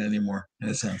interested in anymore, in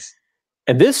a sense.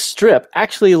 And this strip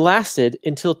actually lasted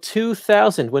until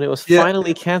 2000, when it was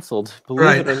finally canceled.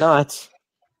 Believe it or not.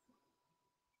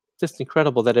 Just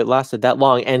incredible that it lasted that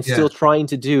long, and still trying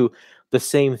to do the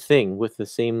same thing with the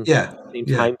same time.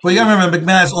 Well, you gotta remember,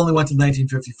 McManus only went to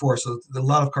 1954, so a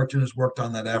lot of cartoonists worked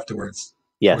on that afterwards.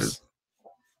 Yes,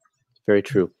 very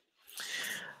true.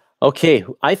 Okay,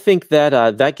 I think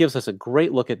that that gives us a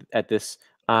great look at this.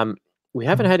 We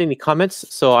haven't had any comments,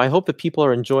 so I hope that people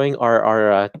are enjoying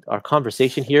our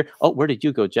conversation here. Oh, where did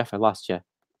you go, Jeff? I lost you.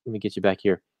 Let me get you back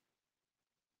here.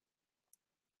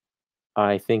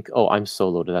 I think, oh, I'm so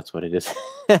loaded. That's what it is.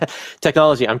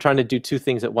 Technology. I'm trying to do two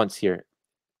things at once here.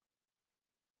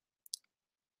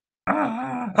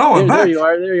 I'm back. There you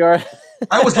are. There you are.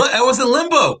 I was in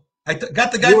limbo. I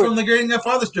got the guy from the Great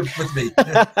Father strip with me.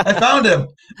 I found him.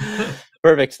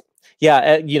 Perfect.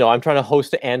 Yeah, I'm trying to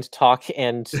host and talk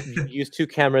and use two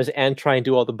cameras and try and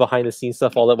do all the behind-the-scenes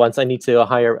stuff all at once. I need to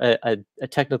hire a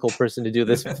technical person to do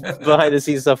this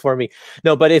behind-the-scenes stuff for me.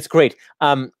 No, but it's great.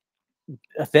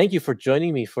 Thank you for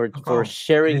joining me, for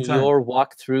sharing your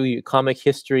walk through comic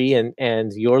history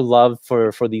and your love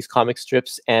for these comic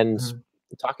strips, and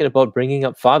talking about bringing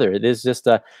up Father. It is just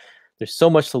there's so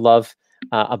much to love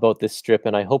about this strip,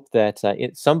 and I hope that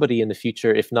somebody in the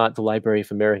future, if not the Library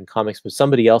of American Comics, but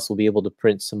somebody else, will be able to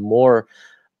print some more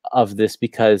of this,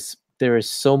 because there is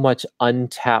so much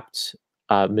untapped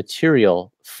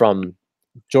material from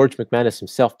George McManus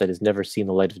himself that has never seen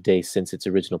the light of day since its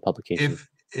original publication.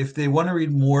 If they want to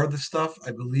read more of the stuff,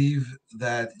 I believe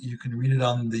that you can read it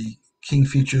on the King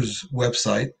Features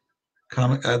website,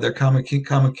 their Comic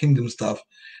Kingdom stuff.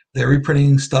 They're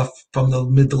reprinting stuff from the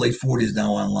mid to late 40s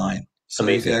now online. So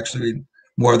you can actually read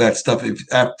more of that stuff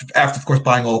after, of course,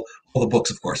 buying all the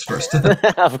books, of course, first.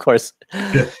 Of course.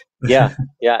 Yeah.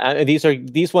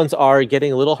 These ones are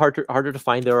getting a little harder to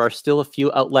find. There are still a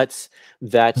few outlets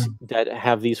that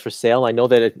have these for sale. I know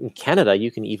that in Canada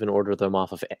you can even order them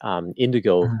off of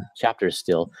Indigo chapters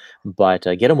still, but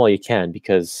get them while you can,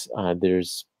 because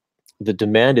the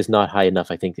demand is not high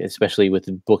enough. I think, especially with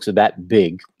books that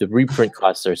big, the reprint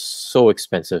costs are so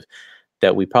expensive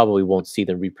that we probably won't see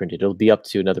them reprinted. It'll be up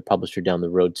to another publisher down the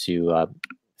road to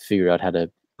figure out how to.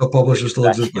 The publisher still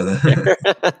exists by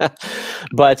then.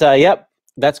 But yep,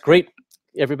 that's great.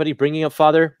 Everybody bringing up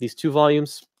Father, these 2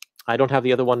 volumes. I don't have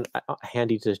the other one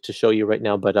handy to show you right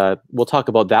now, but we'll talk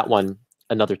about that one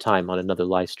another time on another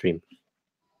live stream.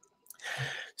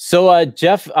 So,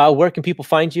 Jeff, where can people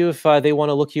find you if they want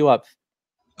to look you up?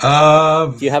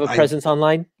 Do you have a presence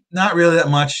online? Not really that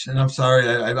much, and I'm sorry.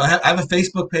 I have a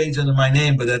Facebook page under my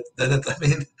name, but I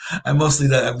mean, I'm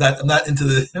mostly I'm not into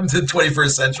the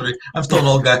 21st century. I'm still an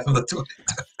old guy from the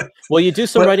 20th. Well, you do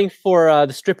some writing for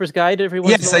the Stripper's Guide every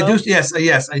once in a while?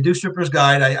 Yes, I do Stripper's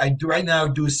Guide. I do right now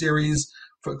do a series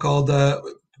called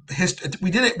History. We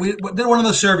did one of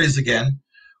those surveys again,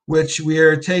 which we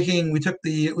took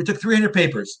 300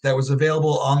 papers that was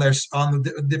available on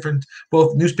the different,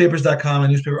 both newspapers.com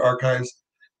and newspaper archives,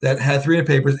 that had 300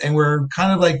 papers, and we're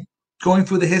kind of like going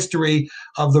through the history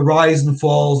of the rise and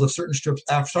falls of certain strips.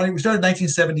 We started in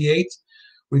 1978.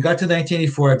 We got to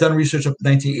 1984. I've done research up to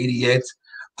 1988.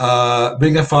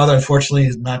 Bringing Up Father, unfortunately,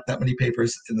 is not that many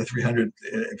papers in the 300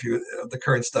 of the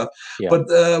current stuff. Yeah.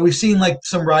 But we've seen like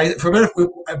some rise.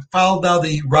 I've followed now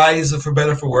the rise of For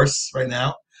Better For Worse right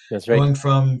now. That's right. Going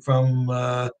from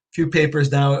a few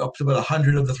papers now up to about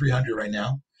 100 of the 300 right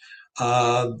now.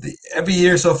 Every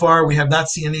year so far, we have not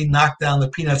seen any knockdown the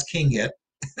Peanuts King yet.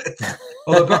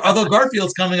 although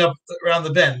Garfield's coming up around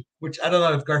the bend, which I don't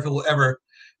know if Garfield will ever,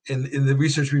 in the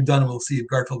research we've done, we'll see if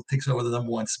Garfield takes over the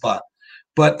 #1 spot.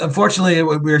 But unfortunately,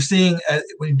 what we're seeing,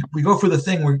 when we go for the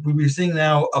thing, we're seeing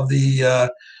now of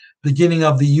the beginning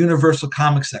of the Universal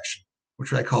Comic section,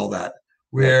 which I call that,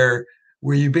 where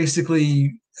you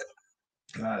basically,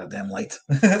 God, damn light.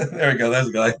 There we go. There's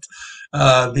the light.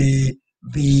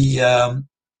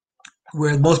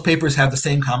 Where most papers have the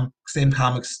same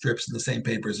comic strips in the same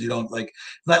papers. You don't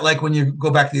not like when you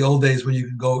go back to the old days when you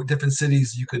could go different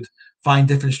cities, you could find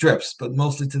different strips. But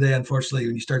mostly today, unfortunately,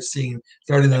 when you start seeing,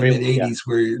 starting in the mid 80s,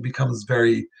 where it becomes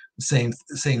very same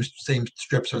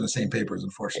strips are in the same papers.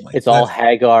 Unfortunately, it's all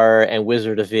Hagar and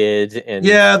Wizard of Id and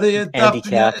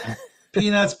Handicap.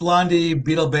 Peanuts, Blondie,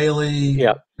 Beetle Bailey,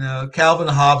 Calvin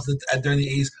and Hobbes during the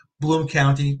 80s. Bloom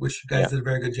County, which you guys did a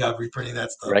very good job reprinting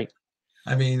that stuff. Right.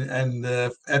 I mean, and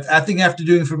I think after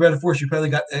doing For Better For Worse, you probably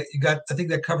got. I think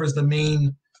that covers the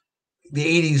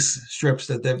 80s strips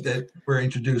that were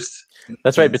introduced.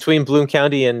 That's right. Between Bloom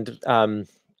County and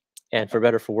For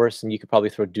Better For Worse, and you could probably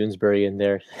throw Doonesbury in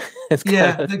there.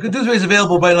 Doonesbury is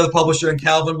available by another publisher, and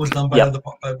Calvin was done by other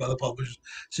publishers.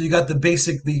 So you got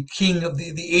the king of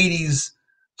the 80s.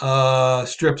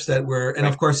 Strips that were, and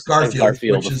of course Garfield,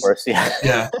 which is, of course,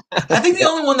 I think the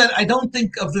only one that I don't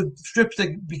think of the strips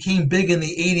that became big in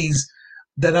the 80s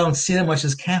that I don't see that much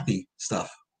is Kathy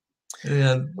stuff.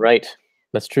 Yeah, right.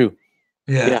 That's true.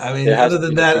 Yeah, I mean, other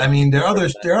than that, I mean, there are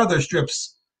other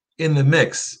strips in the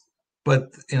mix,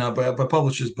 but by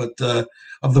publishers, but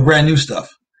of the brand new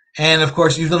stuff. And of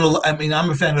course, you've done. I'm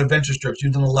a fan of adventure strips.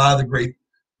 You've done a lot of the great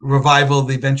revival of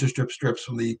the adventure strips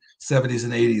from the 70s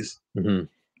and 80s. Mm-hmm.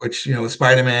 Which, with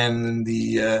Spider-Man and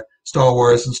the Star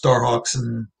Wars and Starhawks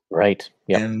and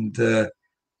and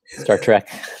Star Trek.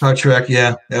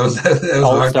 Yeah, that was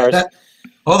all hard. The stars.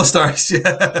 All the stars,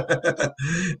 yeah.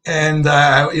 And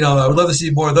I would love to see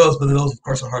more of those, but those, of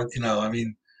course, are hard. I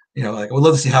would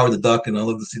love to see Howard the Duck, and I'd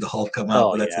love to see the Hulk come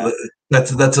out.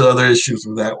 That's other issues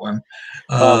with that one.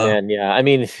 Oh man, yeah. I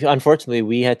mean, unfortunately,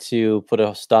 we had to put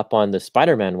a stop on the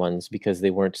Spider-Man ones because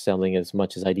they weren't selling as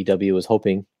much as IDW was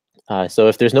hoping. So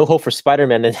if there's no hope for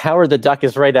Spider-Man, then Howard the Duck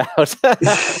is right out.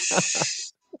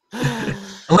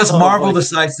 Unless Oh Marvel boy.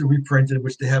 decides to reprint it,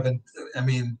 which they haven't. I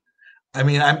mean,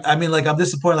 like I'm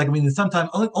disappointed. Like, I mean, sometimes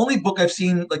only book I've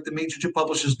seen like the major two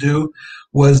publishers do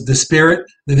was The Spirit.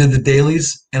 They did the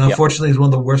dailies, and Yep. unfortunately, it's one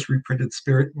of the worst reprinted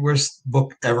worst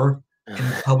book ever in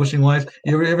publishing wise.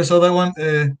 You ever saw that one?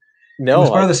 It was No,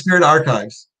 part of the Spirit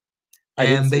archives, I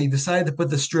didn't and see. they decided to put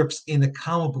the strips in the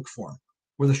comic book form,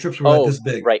 where the strips were like Oh, this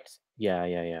big. right. Yeah,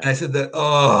 yeah, yeah. And I said that,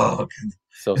 oh,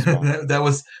 So small. that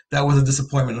was a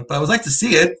disappointment. But I would like to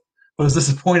see it, but I was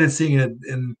disappointed seeing it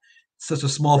in such a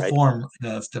small Right. form,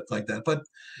 stuff like that. But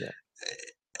yeah,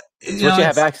 it's what you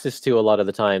have access to a lot of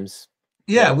the times.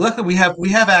 Yeah, luckily we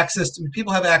have access to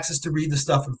people have access to read the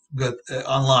stuff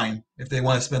online if they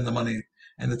want to spend the money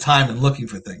and the time and looking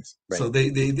for things. Right. So they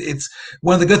it's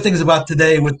one of the good things about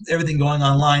today with everything going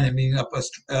online and being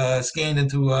scanned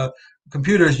into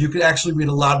computers. You could actually read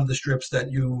a lot of the strips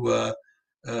that you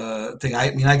think.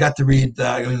 I mean, I got to read.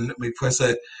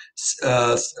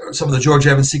 Some of the George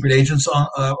Evans Secret Agents on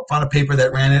a paper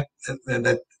that ran it.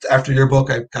 That after your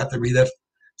book, I got to read that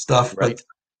stuff, Right.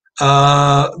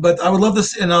 But I would love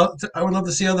to, I would love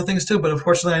to see other things too. But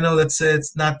unfortunately, I know that's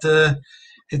it's not.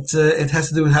 It has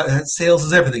to do with how sales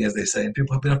is everything, as they say, and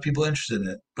people have enough people interested in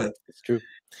it. But it's true.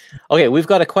 Okay, we've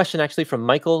got a question actually from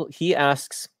Michael. He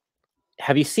asks,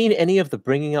 "Have you seen any of the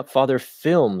Bringing Up Father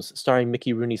films starring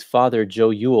Mickey Rooney's father, Joe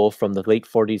Ewell, from the late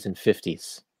 40s and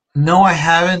 50s?" No, I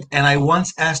haven't. And I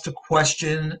once asked a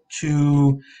question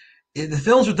to. The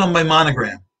films were done by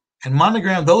Monogram, and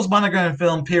those Monogram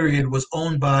film period was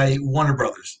owned by Warner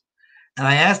Brothers. And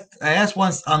I asked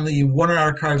once on the Warner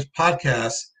Archives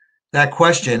podcast that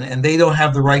question, and they don't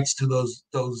have the rights to those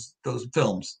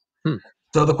films.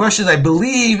 So the question is, I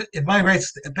believe, if my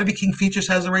rights, maybe King Features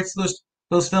has the rights to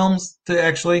those films to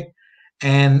actually,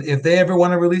 and if they ever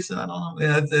want to release it, I don't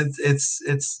know.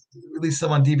 It's release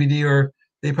them on DVD, or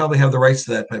they probably have the rights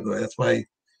to that. That's why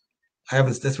I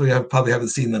haven't. That's why I probably haven't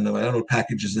seen them. I don't know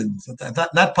packages in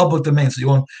not public domain, so you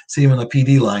won't see them in the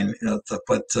PD line.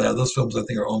 But those films I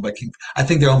think are owned by King. I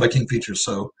think they're owned by King Features,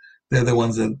 so they're the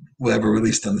ones that will ever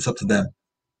release them. It's up to them.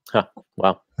 Huh.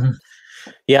 Wow.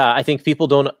 Yeah, I think people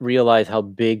don't realize how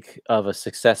big of a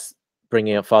success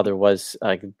Bringing Up Father was.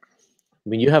 I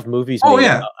mean, you have movies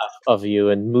made of you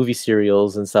and movie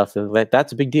serials and stuff.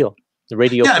 That's a big deal. The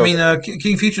radio. Yeah, program. I mean,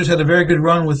 King Features had a very good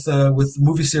run with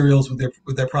movie serials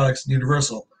with their products in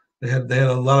Universal. They had they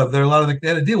had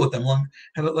to deal with them.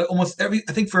 Had almost every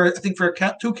I think for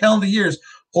 2 calendar years,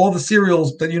 all the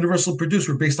serials that Universal produced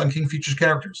were based on King Features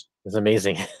characters. It's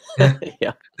amazing. Yeah.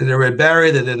 Yeah. They did a Red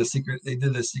Barry. They did a Secret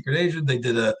Agent. They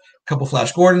did a couple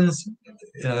Flash Gordons.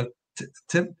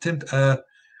 Tim. No,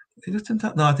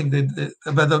 I think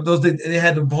but those they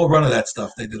had the whole run of that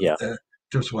stuff. They did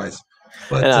trips wise.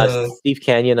 But and, Steve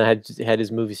Canyon had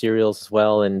his movie serials as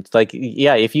well, and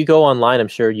if you go online, I'm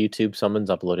sure YouTube someone's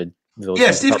uploaded those.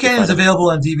 Yeah, Steve Canyon's available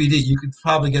on DVD. You could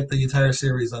probably get the entire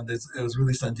series on this. It was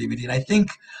released on DVD, and I think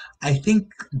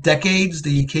Decades,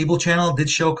 the cable channel, did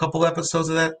show a couple episodes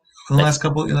of that in the last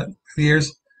couple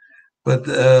years. But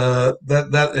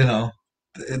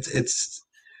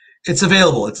it's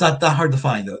available. It's not that hard to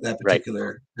find that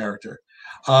particular character.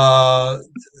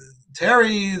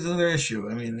 Terry is another issue.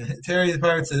 I mean, Terry the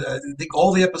Pirates. I think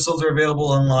all the episodes are available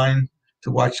online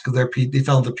to watch because they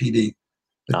fell into PD,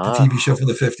 the TV show from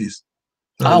the 50s.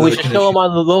 We should show them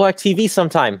on the LOAC-TV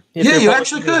sometime. Yeah, you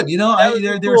actually could.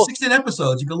 There were 16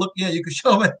 episodes. You could look. Yeah, you could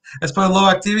show them as part of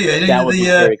LOAC-TV. I know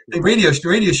the radio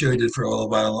show you did for a little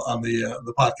while on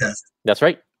the podcast. That's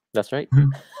right. That's right.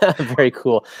 Very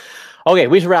cool. Okay,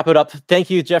 we should wrap it up. Thank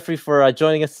you, Jeffrey, for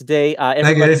joining us today.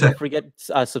 Everybody, don't forget,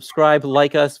 subscribe,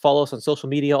 like us, follow us on social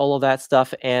media, all of that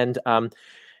stuff. And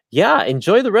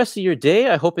enjoy the rest of your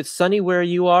day. I hope it's sunny where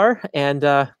you are. And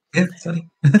yeah, sunny.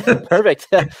 Perfect.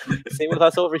 Same with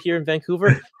us over here in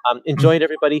Vancouver. Enjoy it,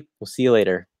 everybody. We'll see you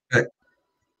later. Right.